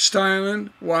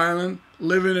 Stylin', wildin',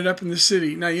 living it up in the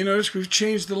city. Now you notice we've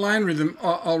changed the line rhythm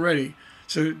already.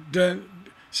 So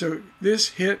this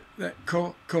hit, that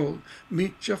cold,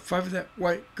 Michelle Pfeiffer, that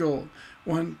white gold.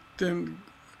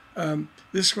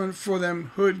 This one for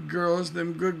them hood girls,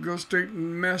 them good girls, straight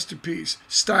masterpiece.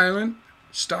 Stylin',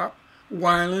 stop.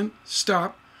 Wildin',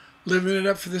 stop. Living it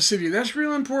up for the city. That's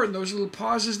real important. Those little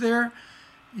pauses there,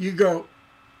 you go,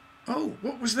 oh,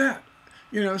 what was that?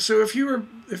 You know, so if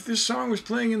this song was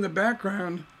playing in the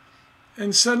background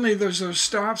and suddenly there's those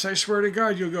stops, I swear to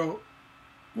God, you'll go,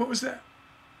 what was that?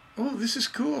 Oh, this is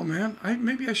cool, man.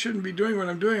 Maybe I shouldn't be doing what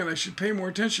I'm doing, and I should pay more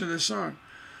attention to this song.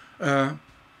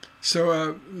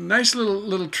 Nice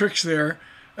little tricks there.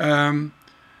 Styling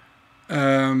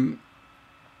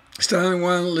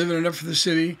one, living it up for the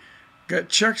city. Got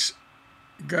Chucks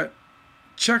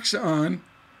on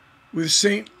with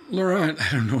Saint Laurent. I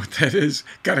don't know what that is.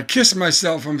 Gotta kiss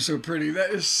myself, I'm so pretty.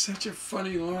 That is such a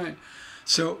funny line.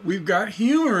 So we've got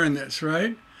humor in this,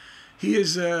 right? He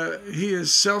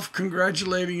is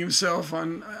self-congratulating himself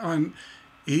on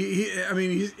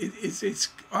it's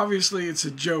obviously it's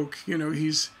a joke, you know.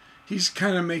 He's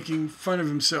kind of making fun of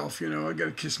himself, you know. I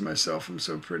gotta kiss myself, I'm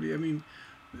so pretty. I mean,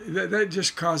 that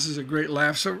just causes a great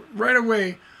laugh. So right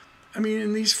away, I mean,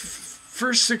 in these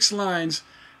first 6 lines,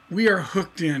 we are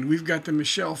hooked in. We've got the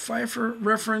Michelle Pfeiffer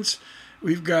reference.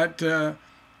 We've got the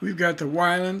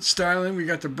wildin', styling. We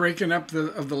got the breaking up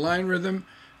of the line rhythm,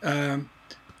 and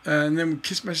then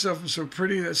kiss myself, I'm so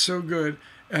pretty. That's so good.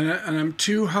 And I'm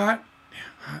too hot.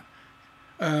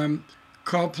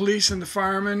 Call police and the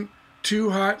firemen.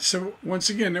 Too hot. So once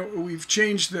again, we've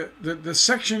changed the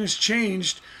section has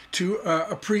changed to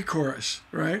a pre-chorus,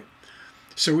 right?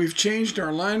 So we've changed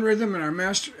our line rhythm, and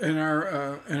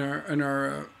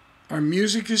our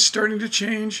music is starting to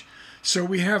change. So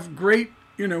we have great,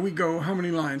 you know, we go how many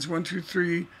lines? 1, 2,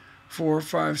 3, 4,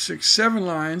 5, 6, 7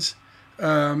 lines.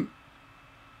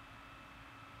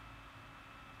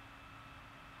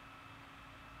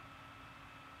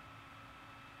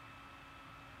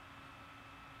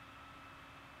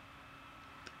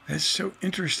 That's so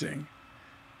interesting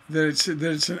that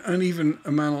it's an uneven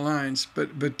amount of lines,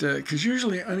 but because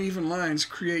usually uneven lines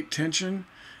create tension,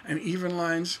 and even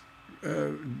lines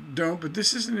don't. But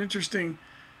this is an interesting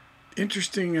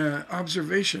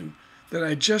observation that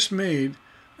I just made.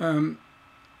 I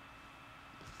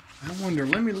wonder.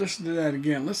 Let me listen to that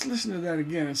again. Let's listen to that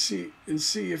again and see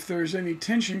if there's any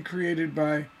tension created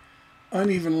by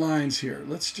uneven lines here.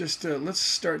 Let's just let's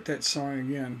start that song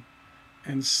again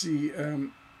and see.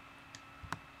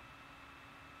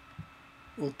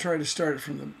 We'll try to start it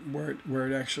from where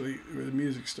the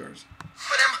music starts.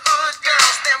 For them hood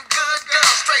girls, them good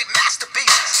girls, straight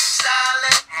masterpieces,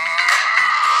 styling.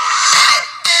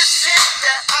 This is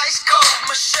that ice cold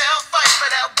Michelle Pfeiffer,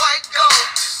 that white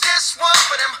gold. This one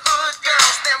for them hood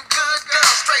girls, them good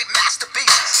girls, straight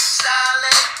masterpieces,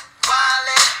 styling,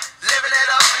 wildin', living it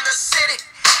up in the city.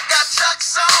 Got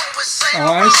Chucks on with Saint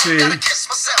Laurent. Oh, I see. Gotta kiss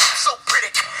myself.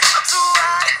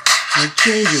 It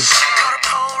changes.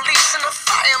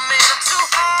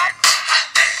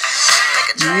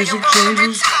 Music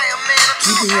changes,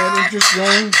 keeping that interest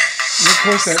going. And of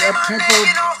course, that up-tempo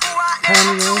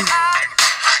pounding on.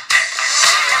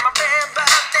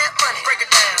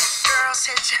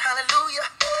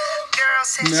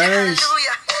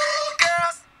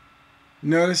 Nice.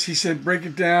 Notice he said break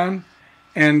it down,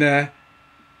 and the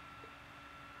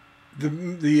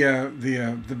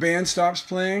band stops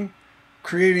playing,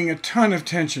 creating a ton of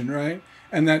tension, right?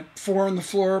 And that 4 on the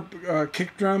floor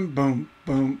kick drum, boom,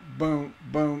 boom, boom,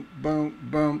 boom, boom,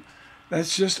 boom.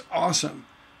 That's just awesome.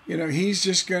 You know, he's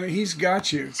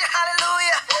got you.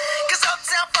 Hallelujah, 'cause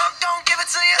Uptown Funk don't give it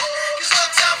to you. 'Cause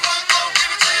Uptown Funk don't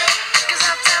give it to you. 'Cause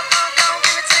Uptown Funk don't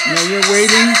give it to you. Now you're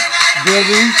waiting,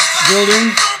 building,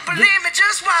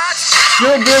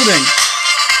 still building,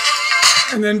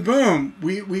 and then boom,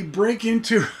 we break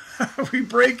into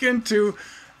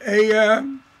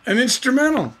an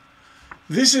instrumental.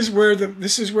 This is where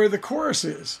the chorus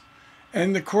is,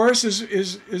 and the chorus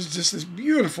is just this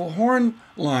beautiful horn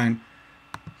line.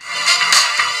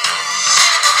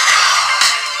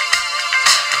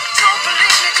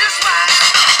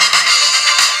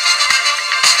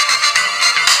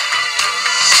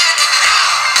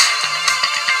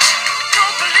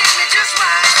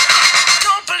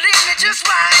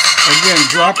 Again,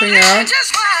 dropping out.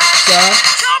 Stop.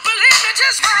 Don't believe me,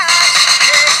 just watch.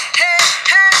 Hey,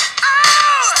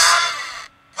 oh. Stop.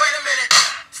 Wait a minute.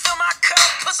 Fill my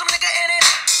cup, put some nigga in it.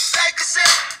 Take a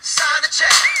sip, sign the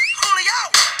check.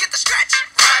 Julio, get the stretch.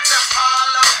 Right to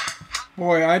Harlem.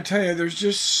 Boy, I tell you, there's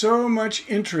just so much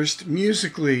interest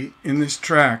musically in this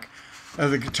track.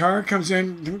 The guitar comes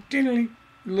in,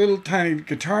 little tiny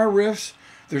guitar riffs.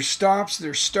 There's stops,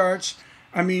 there's starts.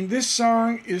 I mean, this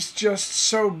song is just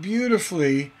so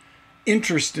beautifully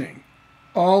interesting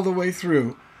all the way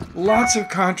through. Lots of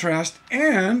contrast,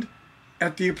 and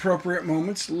at the appropriate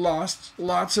moments, lots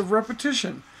of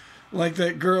repetition. Like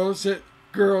that girl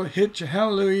hit you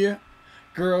hallelujah,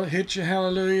 girl hit you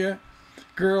hallelujah,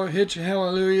 girl hit you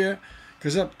hallelujah,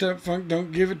 'cause Uptempo Funk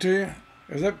don't give it to you.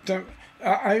 'Cause Uptempo,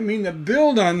 I mean, the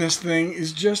build on this thing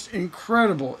is just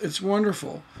incredible. It's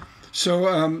wonderful.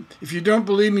 So if you don't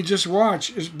believe me, just watch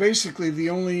is basically the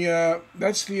only,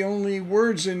 that's the only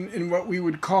words in what we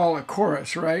would call a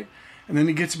chorus, right? And then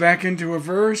he gets back into a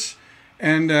verse,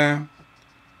 and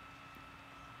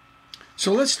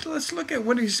so let's look at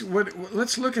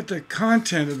let's look at the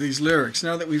content of these lyrics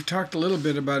now that we've talked a little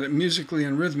bit about it musically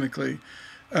and rhythmically.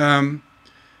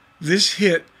 This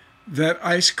hit, that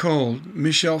ice cold,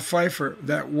 Michelle Pfeiffer,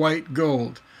 that white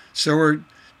gold. So we're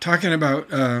talking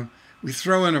about. We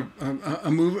throw in a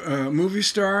movie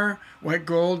star, white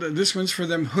gold. This one's for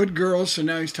them hood girls. So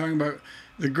now he's talking about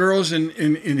the girls in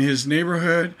his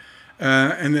neighborhood,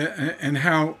 and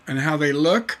how they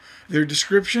look, their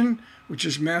description, which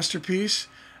is masterpiece,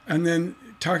 and then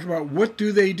talk about what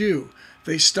do.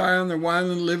 They style and they're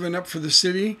wildin', living up for the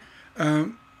city.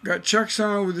 Got Chuck's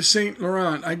on with the Saint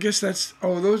Laurent. I guess that's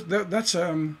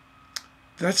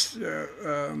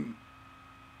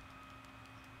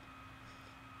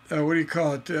what do you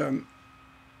call it?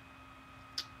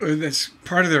 That's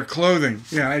part of their clothing.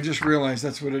 Yeah, I just realized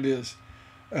that's what it is.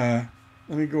 Let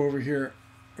me go over here.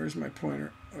 Where's my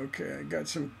pointer? Okay, I got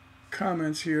some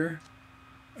comments here.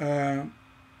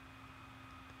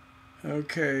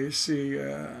 Okay, see,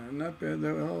 not bad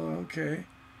though. Oh, okay.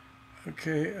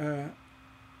 Okay,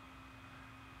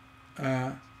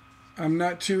 I'm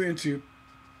not too into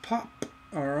pop.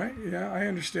 All right, yeah, I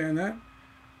understand that.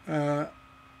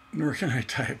 Nor can I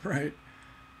type, right?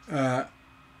 All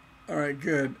right,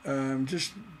 good. I'm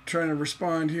just trying to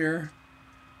respond here.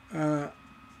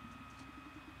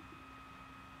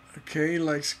 Okay,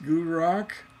 likes goo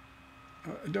rock.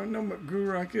 I don't know what goo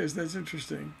rock is. That's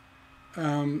interesting.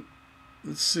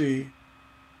 Let's see.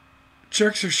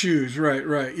 Chucks or shoes?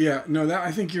 Right. Yeah. No, that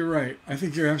I think you're right. I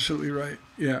think you're absolutely right.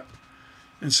 Yeah.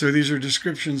 And so these are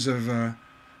descriptions of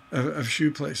shoe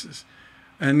places,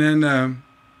 and then.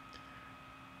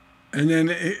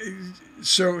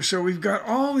 So we've got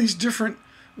all these different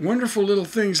wonderful little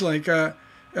things like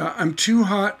I'm too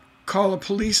hot, call the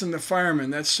police and the firemen.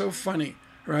 That's so funny,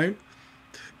 right?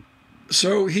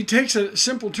 So he takes a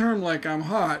simple term like I'm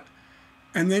hot,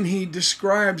 and then he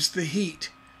describes the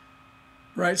heat,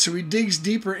 right? So he digs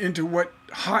deeper into what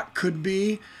hot could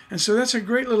be, and so that's a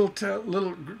great little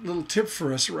tip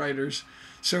for us writers.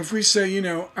 So if we say,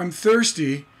 I'm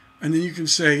thirsty. And then you can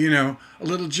say, a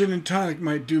little gin and tonic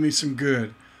might do me some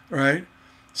good, right?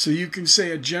 So you can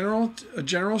say a general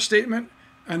statement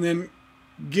and then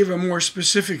give a more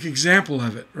specific example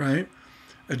of it, right?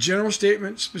 A general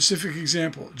statement, specific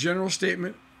example. General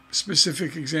statement,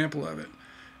 specific example of it.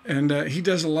 And he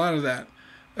does a lot of that,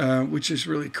 which is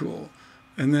really cool.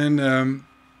 And then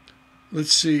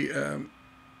let's see.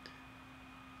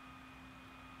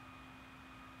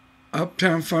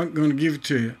 Uptown Funk, gonna give it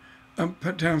to you.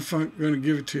 Uptown Funk, gonna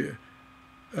give it to you.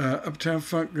 Uptown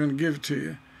Funk, gonna give it to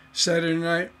you. Saturday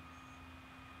night,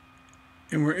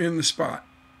 and we're in the spot.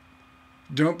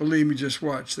 Don't believe me, just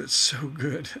watch. That's so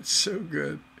good. That's so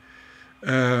good.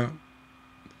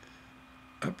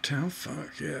 Uptown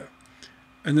Funk, yeah.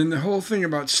 And then the whole thing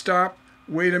about stop,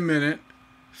 wait a minute,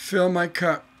 fill my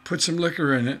cup, put some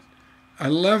liquor in it. I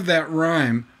love that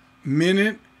rhyme,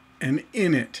 minute and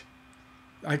in it.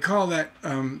 I call that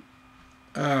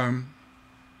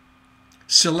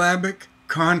syllabic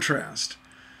contrast.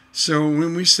 So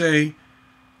when we say,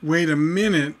 wait a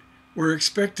minute, we're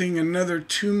expecting another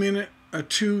 2 minute, a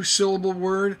 2-syllable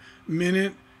word,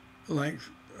 minute, like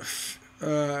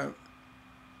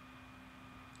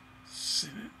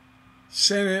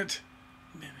Senate,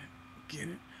 minute, get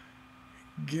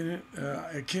it.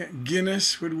 I can't.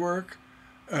 Guinness would work,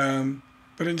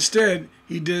 but instead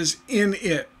he does in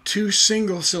it 2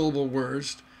 single-syllable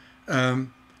words,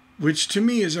 which to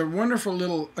me is a wonderful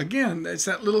little. Again, it's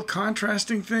that little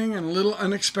contrasting thing and a little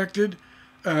unexpected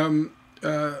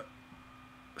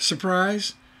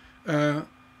surprise.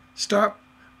 Stop.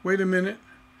 Wait a minute.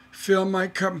 Fill my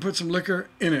cup and put some liquor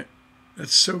in it.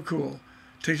 That's so cool.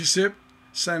 Take a sip.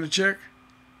 Sign a check.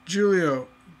 Julio,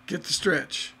 get the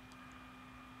stretch.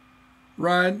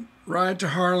 Ride to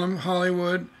Harlem,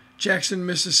 Hollywood, Jackson,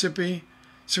 Mississippi.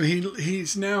 So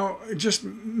he's now just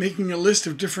making a list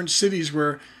of different cities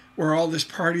where all this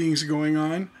partying is going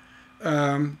on.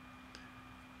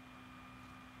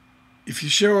 If you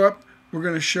show up, we're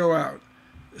going to show out.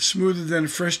 Smoother than a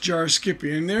fresh jar of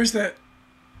Skippy. And there's that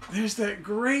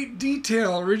great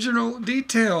detail, original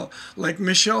detail, like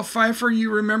Michelle Pfeiffer. You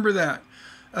remember that.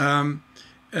 And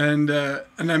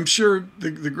I'm sure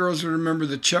the girls would remember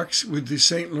the Chucks with the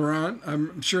Saint Laurent.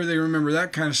 I'm sure they remember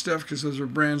that kind of stuff because those are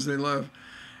brands they love.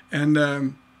 And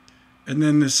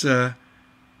then this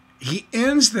he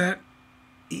ends that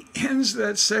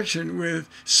section with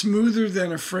smoother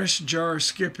than a fresh jar of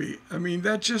Skippy. I mean,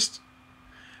 that's just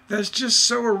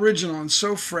so original and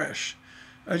so fresh.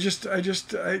 I just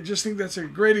think that's a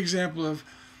great example of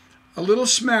a little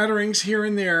smatterings here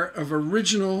and there of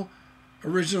original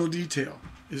detail.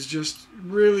 Is just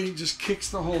really just kicks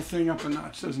the whole thing up a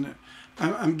notch, doesn't it?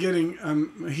 I'm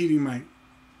heating my.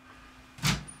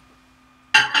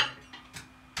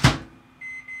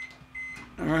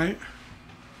 All right.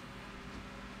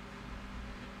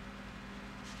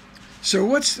 So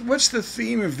what's the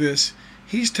theme of this?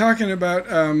 He's talking about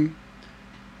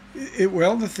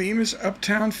well, the theme is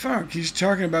Uptown Funk. He's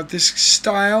talking about this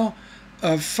style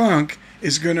of funk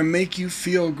is going to make you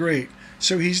feel great.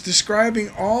 So he's describing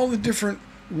all the different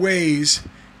ways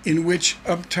in which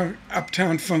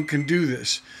Uptown Funk can do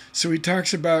this. So he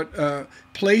talks about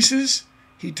places,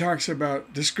 he talks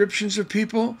about descriptions of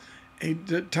people, he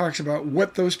talks about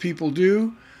what those people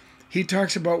do, he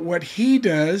talks about what he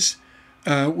does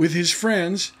with his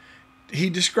friends. He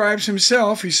describes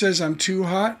himself. He says, I'm too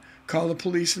hot, call the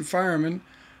police and firemen.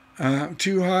 I'm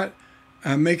too hot,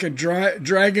 make a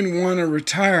dragon want to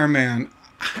retire, man.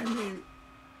 I mean,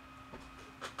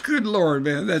 good Lord,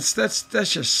 man, that's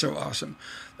just so awesome.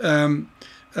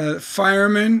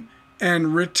 Fireman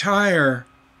and retire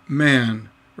man,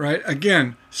 right?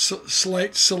 Again,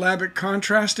 slight syllabic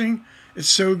contrasting. It's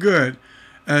so good.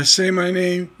 Say my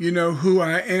name, you know who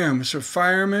I am. So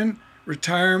fireman,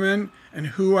 retirement, and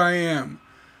who I am.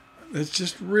 That's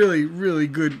just really, really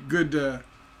good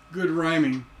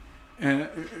rhyming, and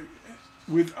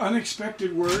with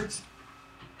unexpected words.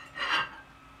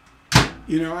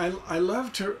 You know, I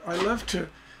love to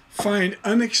find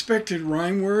unexpected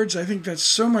rhyme words. I think that's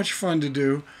so much fun to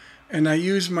do, and I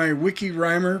use my Wiki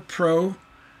Rhymer Pro.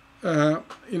 You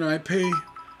know, I pay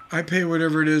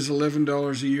whatever it is,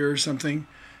 $11 a year or something,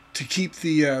 to keep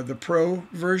the Pro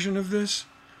version of this,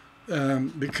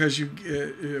 because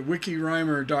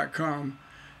wikirhymer.com,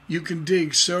 you can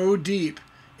dig so deep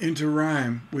into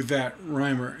rhyme with that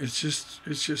rhymer. It's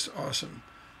just awesome,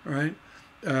 right?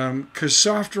 Because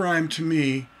soft rhyme to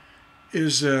me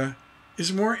is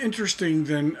more interesting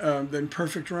than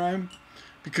perfect rhyme,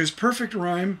 because perfect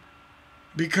rhyme,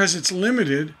 because it's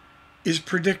limited, is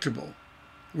predictable,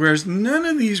 whereas none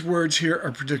of these words here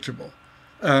are predictable.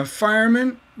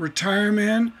 Fireman,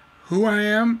 retirement, who I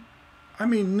am, I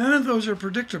mean, none of those are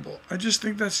predictable. I just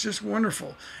think that's just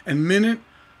wonderful. And minute,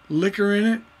 liquor in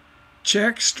it,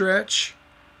 check, stretch.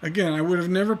 Again, I would have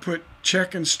never put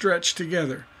check and stretch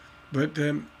together. But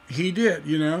he did,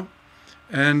 you know,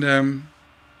 and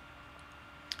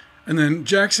And then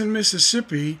Jackson,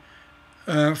 Mississippi,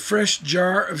 fresh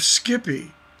jar of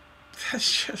Skippy.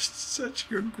 That's just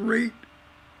such a great,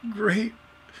 great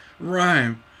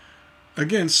rhyme.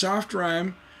 Again, soft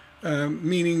rhyme,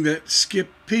 meaning that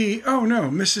Skippy, oh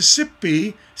no,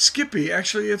 Mississippi, Skippy.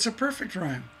 Actually, it's a perfect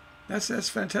rhyme. That's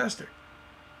fantastic.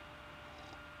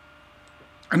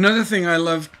 Another thing I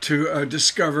love to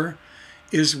discover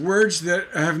is words that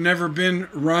have never been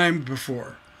rhymed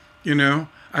before. You know,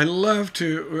 I love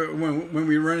to, when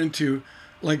we run into,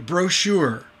 like,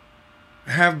 brochure,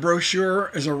 have brochure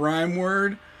as a rhyme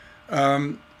word.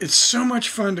 It's so much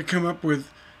fun to come up with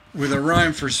a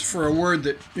rhyme for a word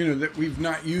that, you know, that we've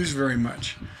not used very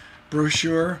much.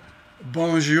 Brochure,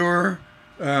 bonjour,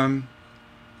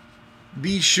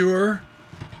 be sure,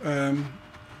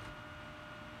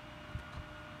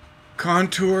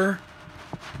 contour,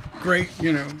 great,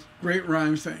 you know, great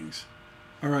rhyme things.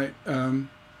 All right.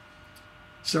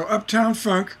 So Uptown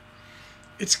Funk,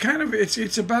 it's kind of,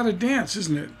 it's about a dance,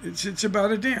 isn't it? It's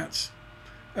about a dance.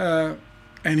 And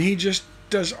he just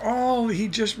he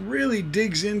just really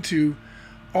digs into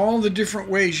all the different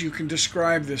ways you can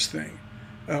describe this thing.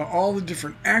 All the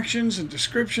different actions and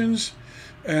descriptions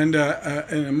and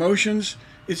emotions.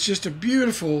 It's just a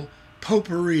beautiful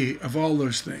potpourri of all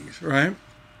those things, right?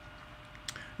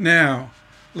 Now,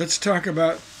 let's talk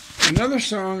about another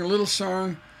song, a little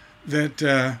song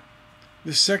that,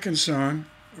 the second song,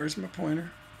 where's my pointer?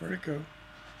 Where'd it go?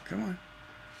 Come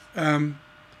on.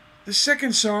 The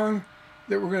second song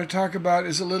that we're going to talk about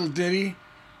is a little ditty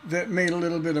that made a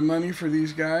little bit of money for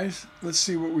these guys. Let's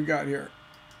see what we got here.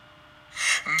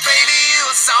 Baby, you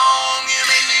a song, you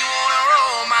make me wanna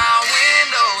roll my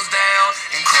windows down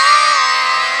and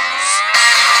cruise.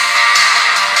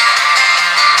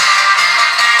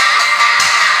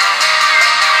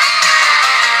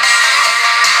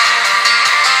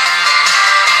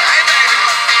 Hey, baby.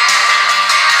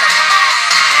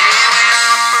 Yeah, when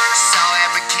I first saw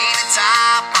that bikini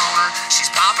top on her,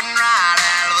 she's popping right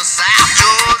out of the South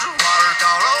Georgia water.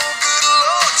 Thought, oh, good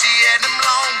Lord, she had them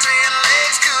long tan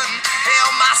legs, couldn't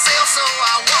help myself, so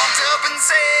I walked up and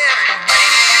said,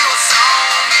 baby, you a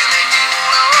song, you make me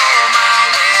wanna roll my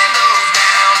windows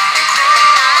down and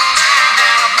cruise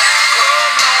down a back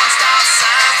road, blowing stop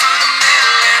signs through the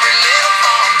middle of every little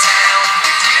farm town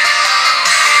with you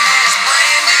in this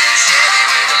brand new Chevy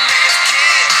with a lift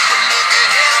kit. Would look a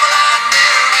hell of a lot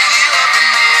better with you up in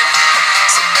it.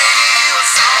 So baby, you a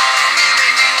song, you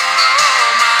make me wanna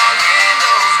roll my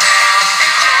windows down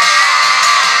and cruise.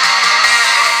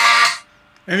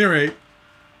 At any rate,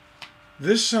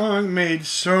 this song made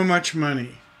so much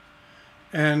money,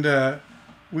 and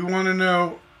we want to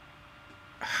know,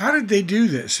 how did they do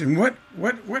this, and what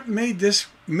made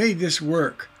this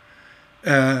work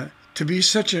to be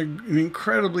such an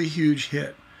incredibly huge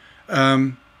hit?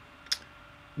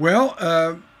 Well,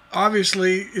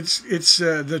 obviously, this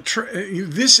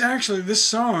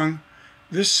song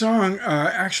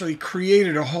actually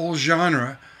created a whole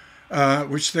genre,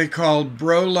 which they called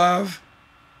bro love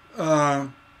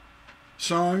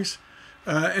songs,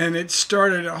 and it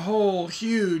started a whole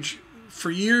huge,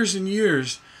 for years and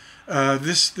years,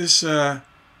 this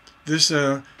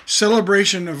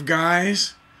celebration of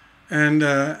guys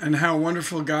and how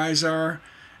wonderful guys are,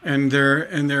 and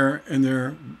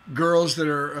their girls that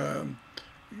are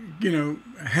you know,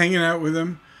 hanging out with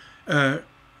them. It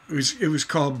was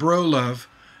called bro love,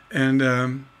 and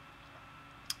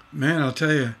man, I'll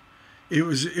tell you,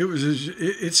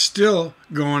 it's still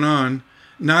going on.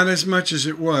 Not as much as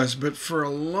it was, but for a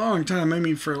long time, I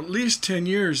mean, for at least 10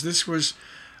 years, this was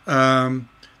a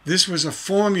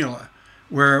formula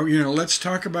where, you know, let's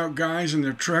talk about guys and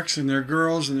their trucks and their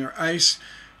girls and their ice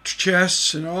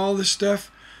chests and all this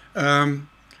stuff.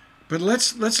 But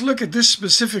let's look at this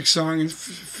specific song and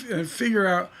figure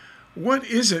out, what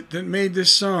is it that made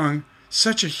this song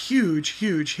such a huge,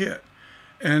 huge hit.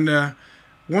 And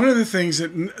one of the things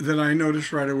that I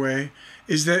noticed right away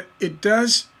is that it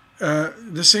does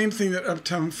the same thing that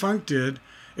Uptown Funk did,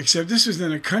 except this was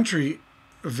in a country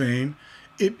vein.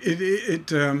 It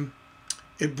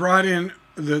brought in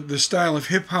the style of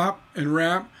hip hop and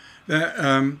rap,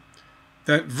 that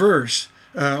verse.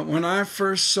 When I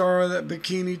first saw that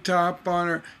bikini top on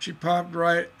her, she popped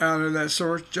right out of that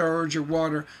South Georgia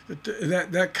water.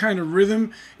 That kind of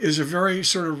rhythm is a very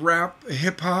sort of rap,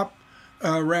 hip hop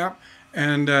rap,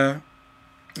 and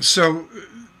so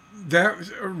that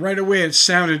right away it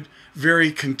sounded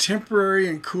very contemporary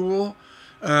and cool.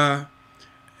 And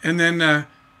then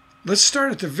let's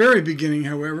start at the very beginning,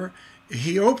 however.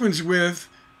 He opens with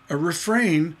a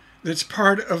refrain that's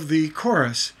part of the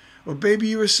chorus. Well, baby,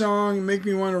 you a song, make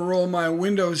me want to roll my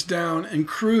windows down and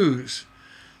cruise.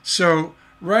 So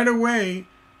right away,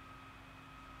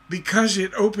 because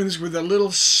it opens with a little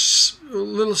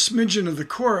smidgen of the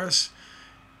chorus,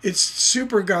 it's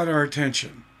super got our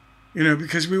attention, you know,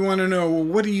 because we want to know, well,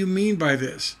 what do you mean by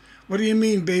this? What do you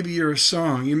mean, baby, you're a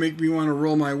song? You make me want to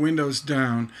roll my windows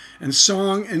down. And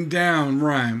song and down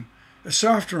rhyme. A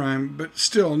soft rhyme, but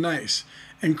still nice.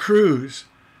 And cruise.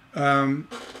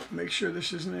 Make sure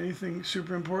this isn't anything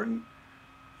super important.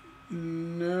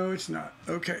 No, it's not.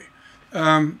 Okay.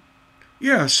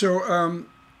 Yeah, so,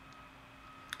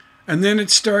 and then it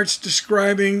starts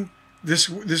describing this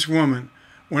woman.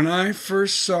 When I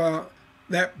first saw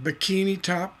that bikini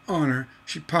top on her,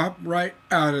 she popped right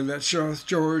out of that South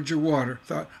Georgia water.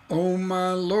 Thought, oh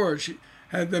my Lord, she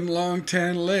had them long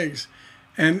tan legs.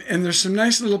 And there's some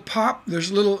nice little pop,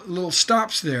 there's little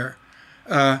stops there.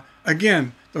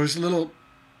 Again, those little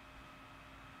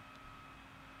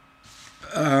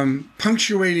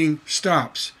punctuating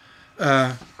stops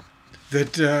that,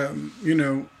 you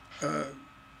know,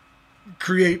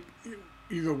 create,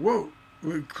 you go, whoa,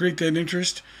 create that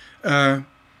interest. And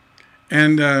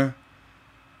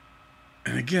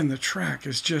again, the track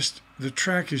is just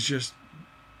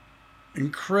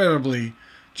incredibly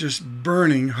just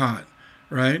burning hot,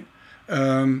 right?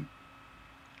 And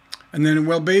then,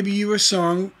 well, baby, you a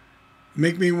song,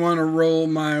 make me want to roll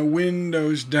my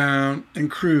windows down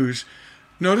and cruise.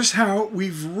 Notice how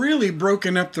we've really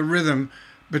broken up the rhythm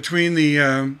between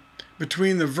the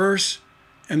verse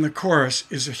and the chorus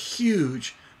is a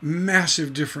huge,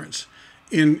 massive difference.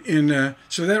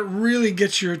 So that really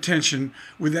gets your attention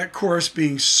with that chorus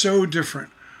being so different.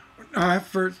 When I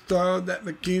first saw that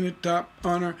bikini top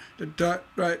on her, the dot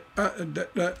right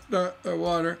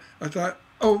water, I thought,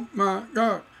 oh my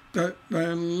God, that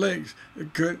my legs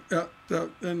could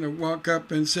and I walk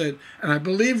up and said, and I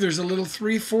believe there's a little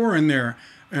 3/4 in there,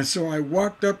 and so I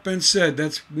walked up and said,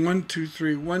 that's 1 2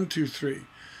 3 1 2 3.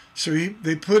 So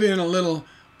they put in a little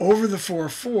over the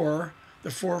 4/4, the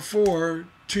 4/4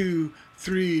 2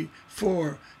 3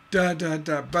 4 da da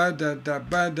da ba da da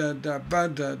ba da da ba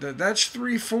da da. That's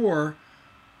 3/4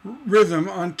 rhythm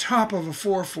on top of a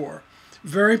 4/4.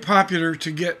 Very popular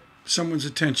to get someone's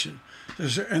attention.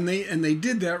 And they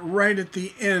did that right at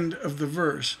the end of the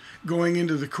verse, going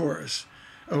into the chorus.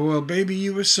 Oh well, baby,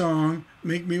 you a song,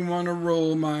 make me want to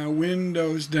roll my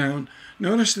windows down.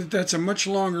 Notice that that's a much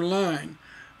longer line.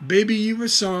 Baby, you a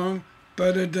song,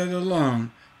 ba da da da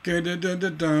long, ga da da da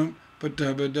dum.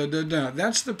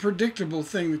 That's the predictable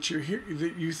thing that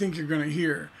that you think you're going to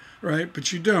hear, right?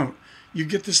 But you don't. You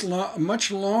get this much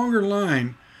longer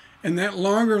line, and that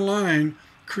longer line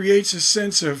creates a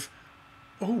sense of,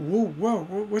 oh, whoa,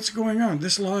 what's going on?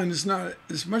 This line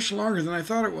is much longer than I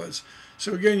thought it was.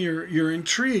 So again, you're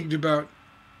intrigued about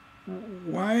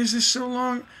why is this so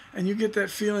long, and you get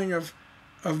that feeling of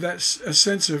that a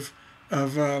sense of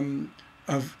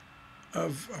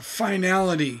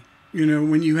finality. You know,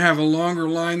 when you have a longer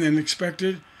line than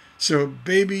expected. So,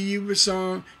 baby, you a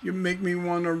song, you make me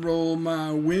want to roll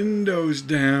my windows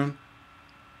down.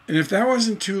 And if that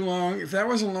wasn't too long, if that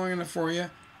wasn't long enough for you,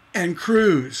 and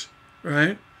cruise,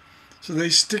 right? So they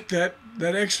stick that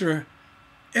extra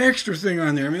thing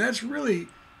on there. I mean, that's really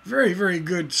very, very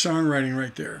good songwriting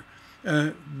right there.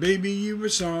 Baby, you a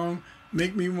song,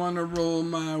 make me want to roll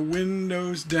my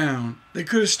windows down. They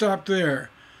could have stopped there.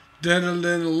 Dead a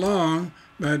little long,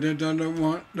 but I don't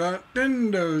want the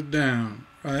windows down,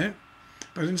 right?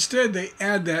 But instead they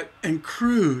add that and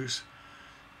cruise.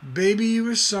 Baby,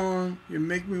 you a song, you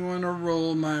make me want to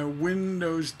roll my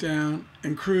windows down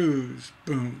and cruise.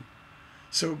 Boom.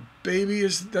 So baby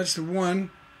that's the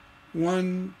one,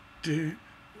 two.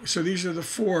 So these are the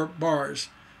 4 bars.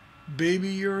 Baby,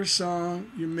 you're a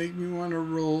song, you make me want to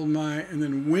roll my, and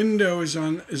then window is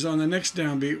on the next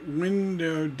downbeat.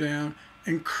 Window down,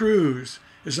 and cruise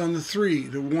is on the 3,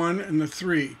 the 1 and the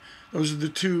 3. Those are the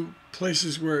 2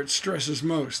 places where it stresses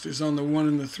most, is on the 1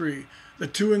 and the 3. The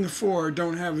 2 and the 4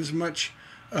 don't have as much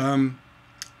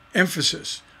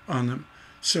emphasis on them.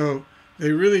 So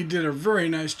they really did a very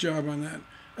nice job on that.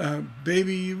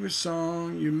 Baby, you a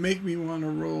song, you make me want to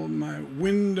roll my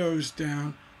windows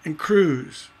down and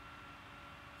cruise.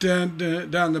 Down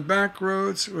the back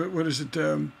roads, what is it?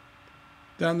 Down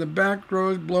the back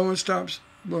roads, blowing stops,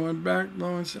 blowing back,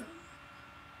 blowing stops.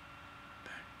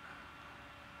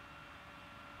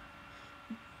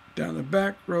 Down the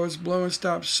back roads, blowing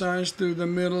stop signs through the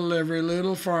middle, every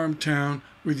little farm town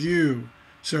with you.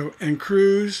 So, and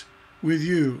cruise with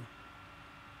you.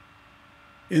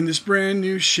 In this brand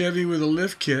new Chevy with a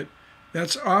lift kit.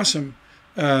 That's awesome.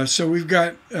 So we've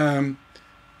got,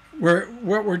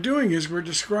 what we're doing is we're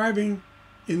describing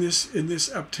in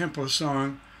this up-tempo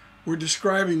song, we're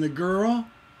describing the girl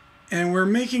and we're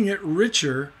making it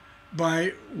richer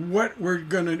by what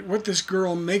this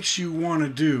girl makes you want to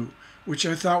do, which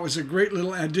I thought was a great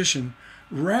little addition.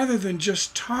 Rather than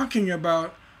just talking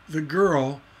about the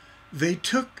girl, they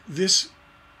took this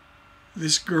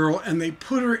girl and they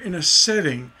put her in a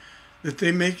setting that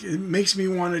it makes me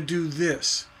want to do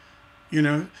this, you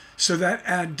know. So that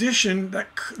addition,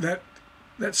 that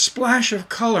splash of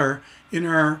color in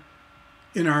our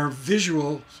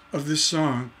visual of this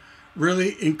song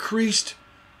really increased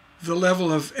the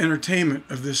level of entertainment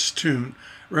of this tune.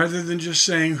 Rather than just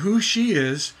saying who she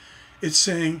is, it's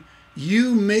saying,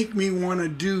 you make me want to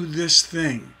do this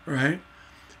thing, right?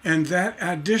 And that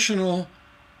additional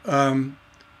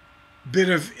bit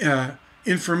of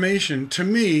information, to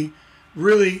me,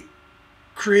 really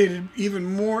created even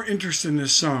more interest in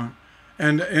this song.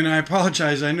 And I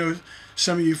apologize. I know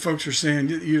some of you folks are saying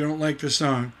you don't like the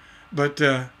song, but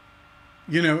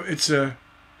you know, the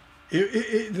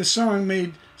song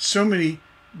made so many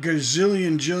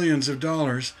jillions of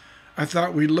dollars. I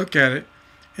thought we'd look at it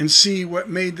and see what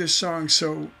made this song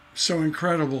so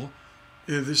incredible.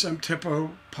 This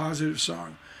up-tempo positive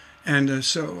song, and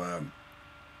so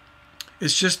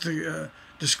it's just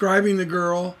describing the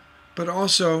girl, but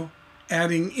also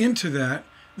adding into that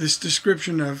this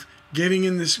description of getting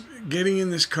in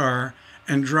this car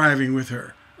and driving with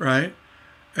her, right?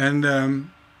 And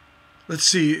let's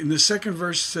see. In the second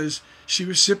verse, it says she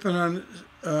was sipping on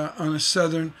a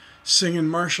Southern, singing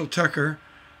Marshall Tucker.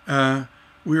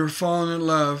 We were falling in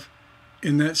love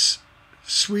in that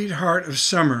sweet heart of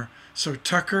summer. So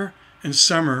Tucker and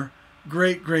summer,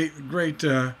 great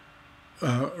rhyme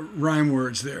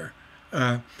words there.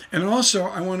 And also,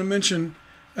 I want to mention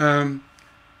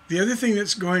the other thing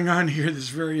that's going on here that's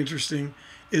very interesting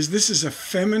is this is a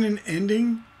feminine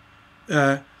ending,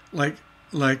 like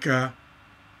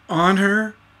on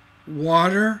her,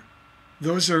 water.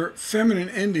 Those are feminine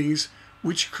endings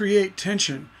which create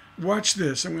tension. Watch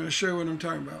this. I'm going to show you what I'm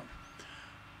talking about.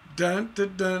 Dun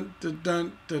dun dun dun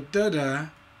dun da da da.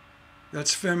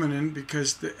 That's feminine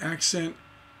because the accent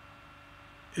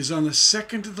is on the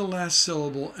second to the last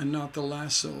syllable and not the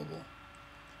last syllable.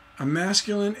 A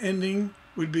masculine ending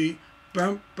would be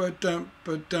bump ba dump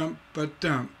ba dump ba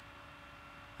dump.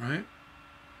 Right?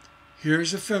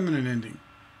 Here's a feminine ending.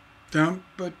 Dump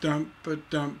ba dump ba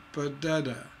dump ba da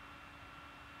da.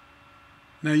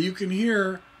 Now you can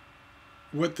hear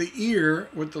what the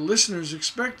listener's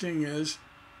expecting is.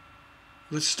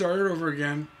 Let's start it over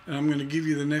again, and I'm going to give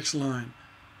you the next line.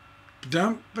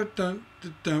 Dump ba dump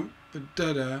da dump ba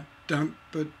da da dump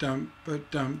ba dump ba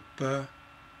dump ba.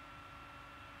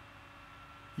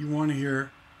 You want to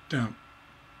hear dump.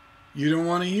 You don't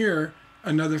want to hear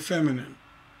another feminine.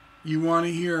 You want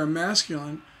to hear a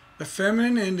masculine. The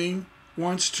feminine ending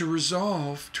wants to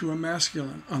resolve to a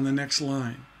masculine on the next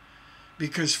line,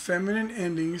 because feminine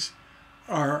endings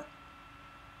are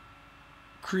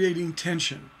creating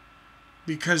tension.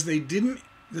 Because the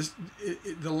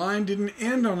line didn't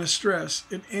end on a stress,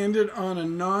 it ended on a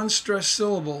non-stress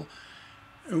syllable,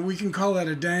 and we can call that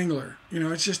a dangler. You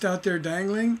know, it's just out there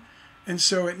dangling, and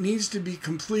so it needs to be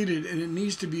completed, and it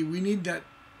needs to be. We need that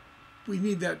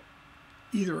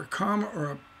either a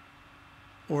comma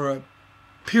or a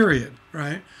period,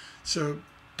 right? So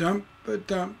dump ba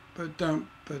dump ba dump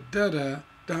ba da da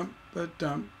dump ba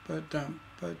dump ba dump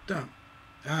ba dump.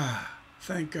 Ah,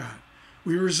 thank God.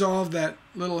 We resolved that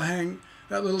little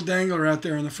dangler out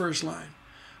there in the first line.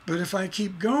 But if I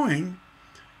keep going,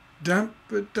 dump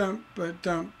ba dump ba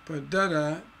dump ba da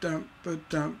da dump ba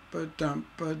dump ba dump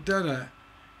ba da da.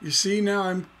 You see, now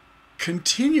I'm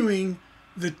continuing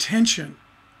the tension,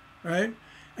 right?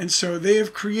 And so they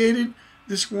have created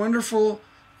this wonderful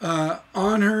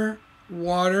on her,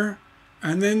 water,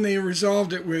 and then they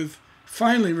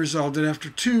finally resolved it after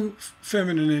two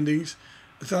feminine endings.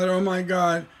 I thought, oh my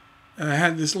God. I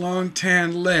had this long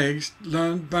tan legs,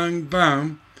 lung bang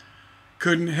bang,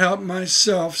 couldn't help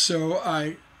myself, so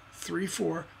I 3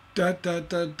 4 da da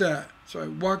da da. So I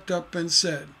walked up and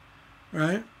said,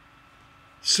 right?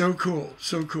 So cool,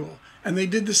 so cool. And they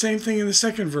did the same thing in the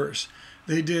second verse.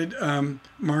 They did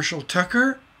Marshall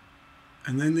Tucker,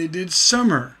 and then they did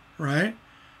summer, right?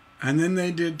 And then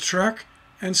they did truck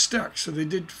and stuck. So they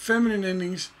did feminine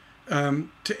endings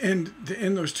to end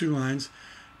those two lines.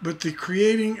 But the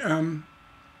creating, I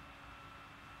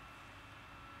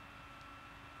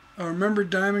remember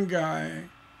Diamond Guy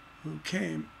who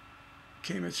came,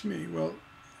 it's me. Well,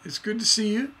 it's good to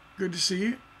see you. Good to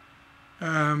see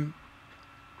you.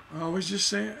 Always just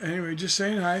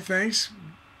saying hi, thanks.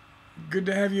 Good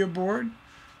to have you aboard.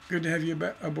 Good to have you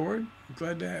aboard.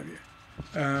 Glad to have you.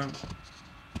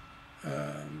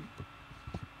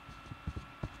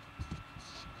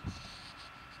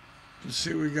 Let's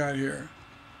see what we got here.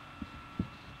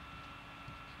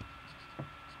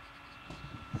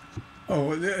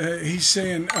 Oh, he's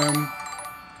saying,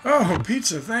 oh,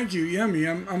 pizza, thank you, yummy.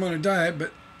 I'm on a diet,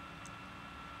 but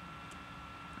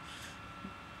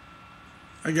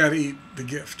I gotta eat the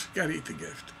gift. Gotta eat the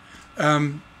gift.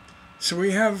 So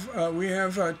we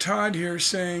have Todd here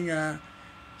saying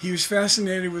he was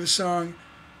fascinated with the song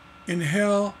 "In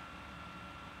Hell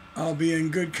I'll Be in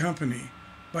Good Company"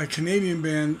 by Canadian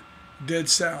band Dead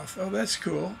South. Oh, that's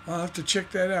cool. I'll have to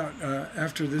check that out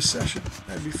after this session.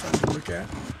 That'd be fun to look at.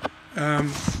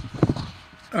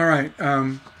 All right.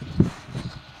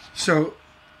 So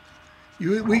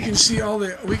we can see all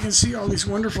these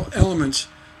wonderful elements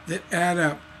that add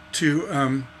up to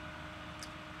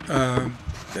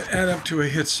a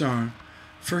hit song.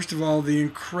 First of all, the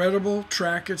incredible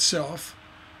track itself,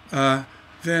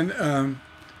 then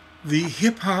the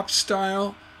hip hop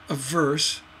style of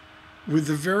verse with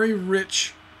the very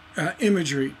rich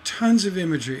imagery, tons of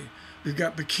imagery. We've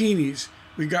got bikinis.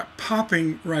 We've got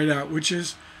popping right out, which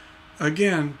is,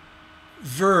 again,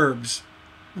 verbs.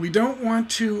 We don't want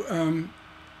to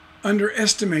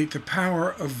underestimate the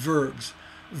power of verbs.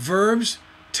 Verbs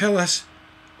tell us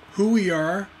who we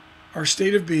are, our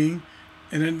state of being,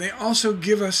 and then they also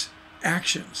give us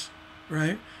actions,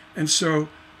 right? And so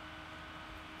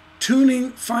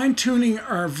fine-tuning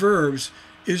our verbs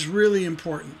is really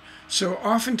important. So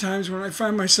oftentimes when I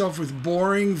find myself with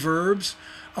boring verbs,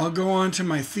 I'll go on to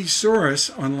my thesaurus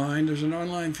online. There's an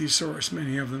online thesaurus,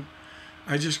 many of them.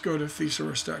 I just go to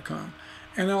thesaurus.com.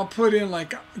 And I'll put in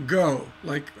like go,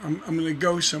 like I'm going to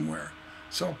go somewhere.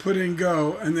 So I'll put in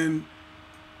go, and then,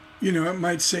 you know, it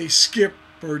might say skip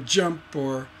or jump,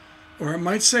 or it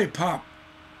might say pop.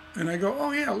 And I go,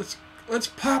 oh yeah, let's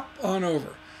pop on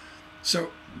over.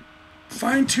 So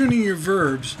fine-tuning your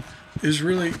verbs is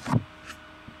really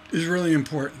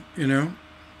important, you know.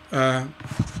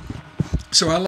 So I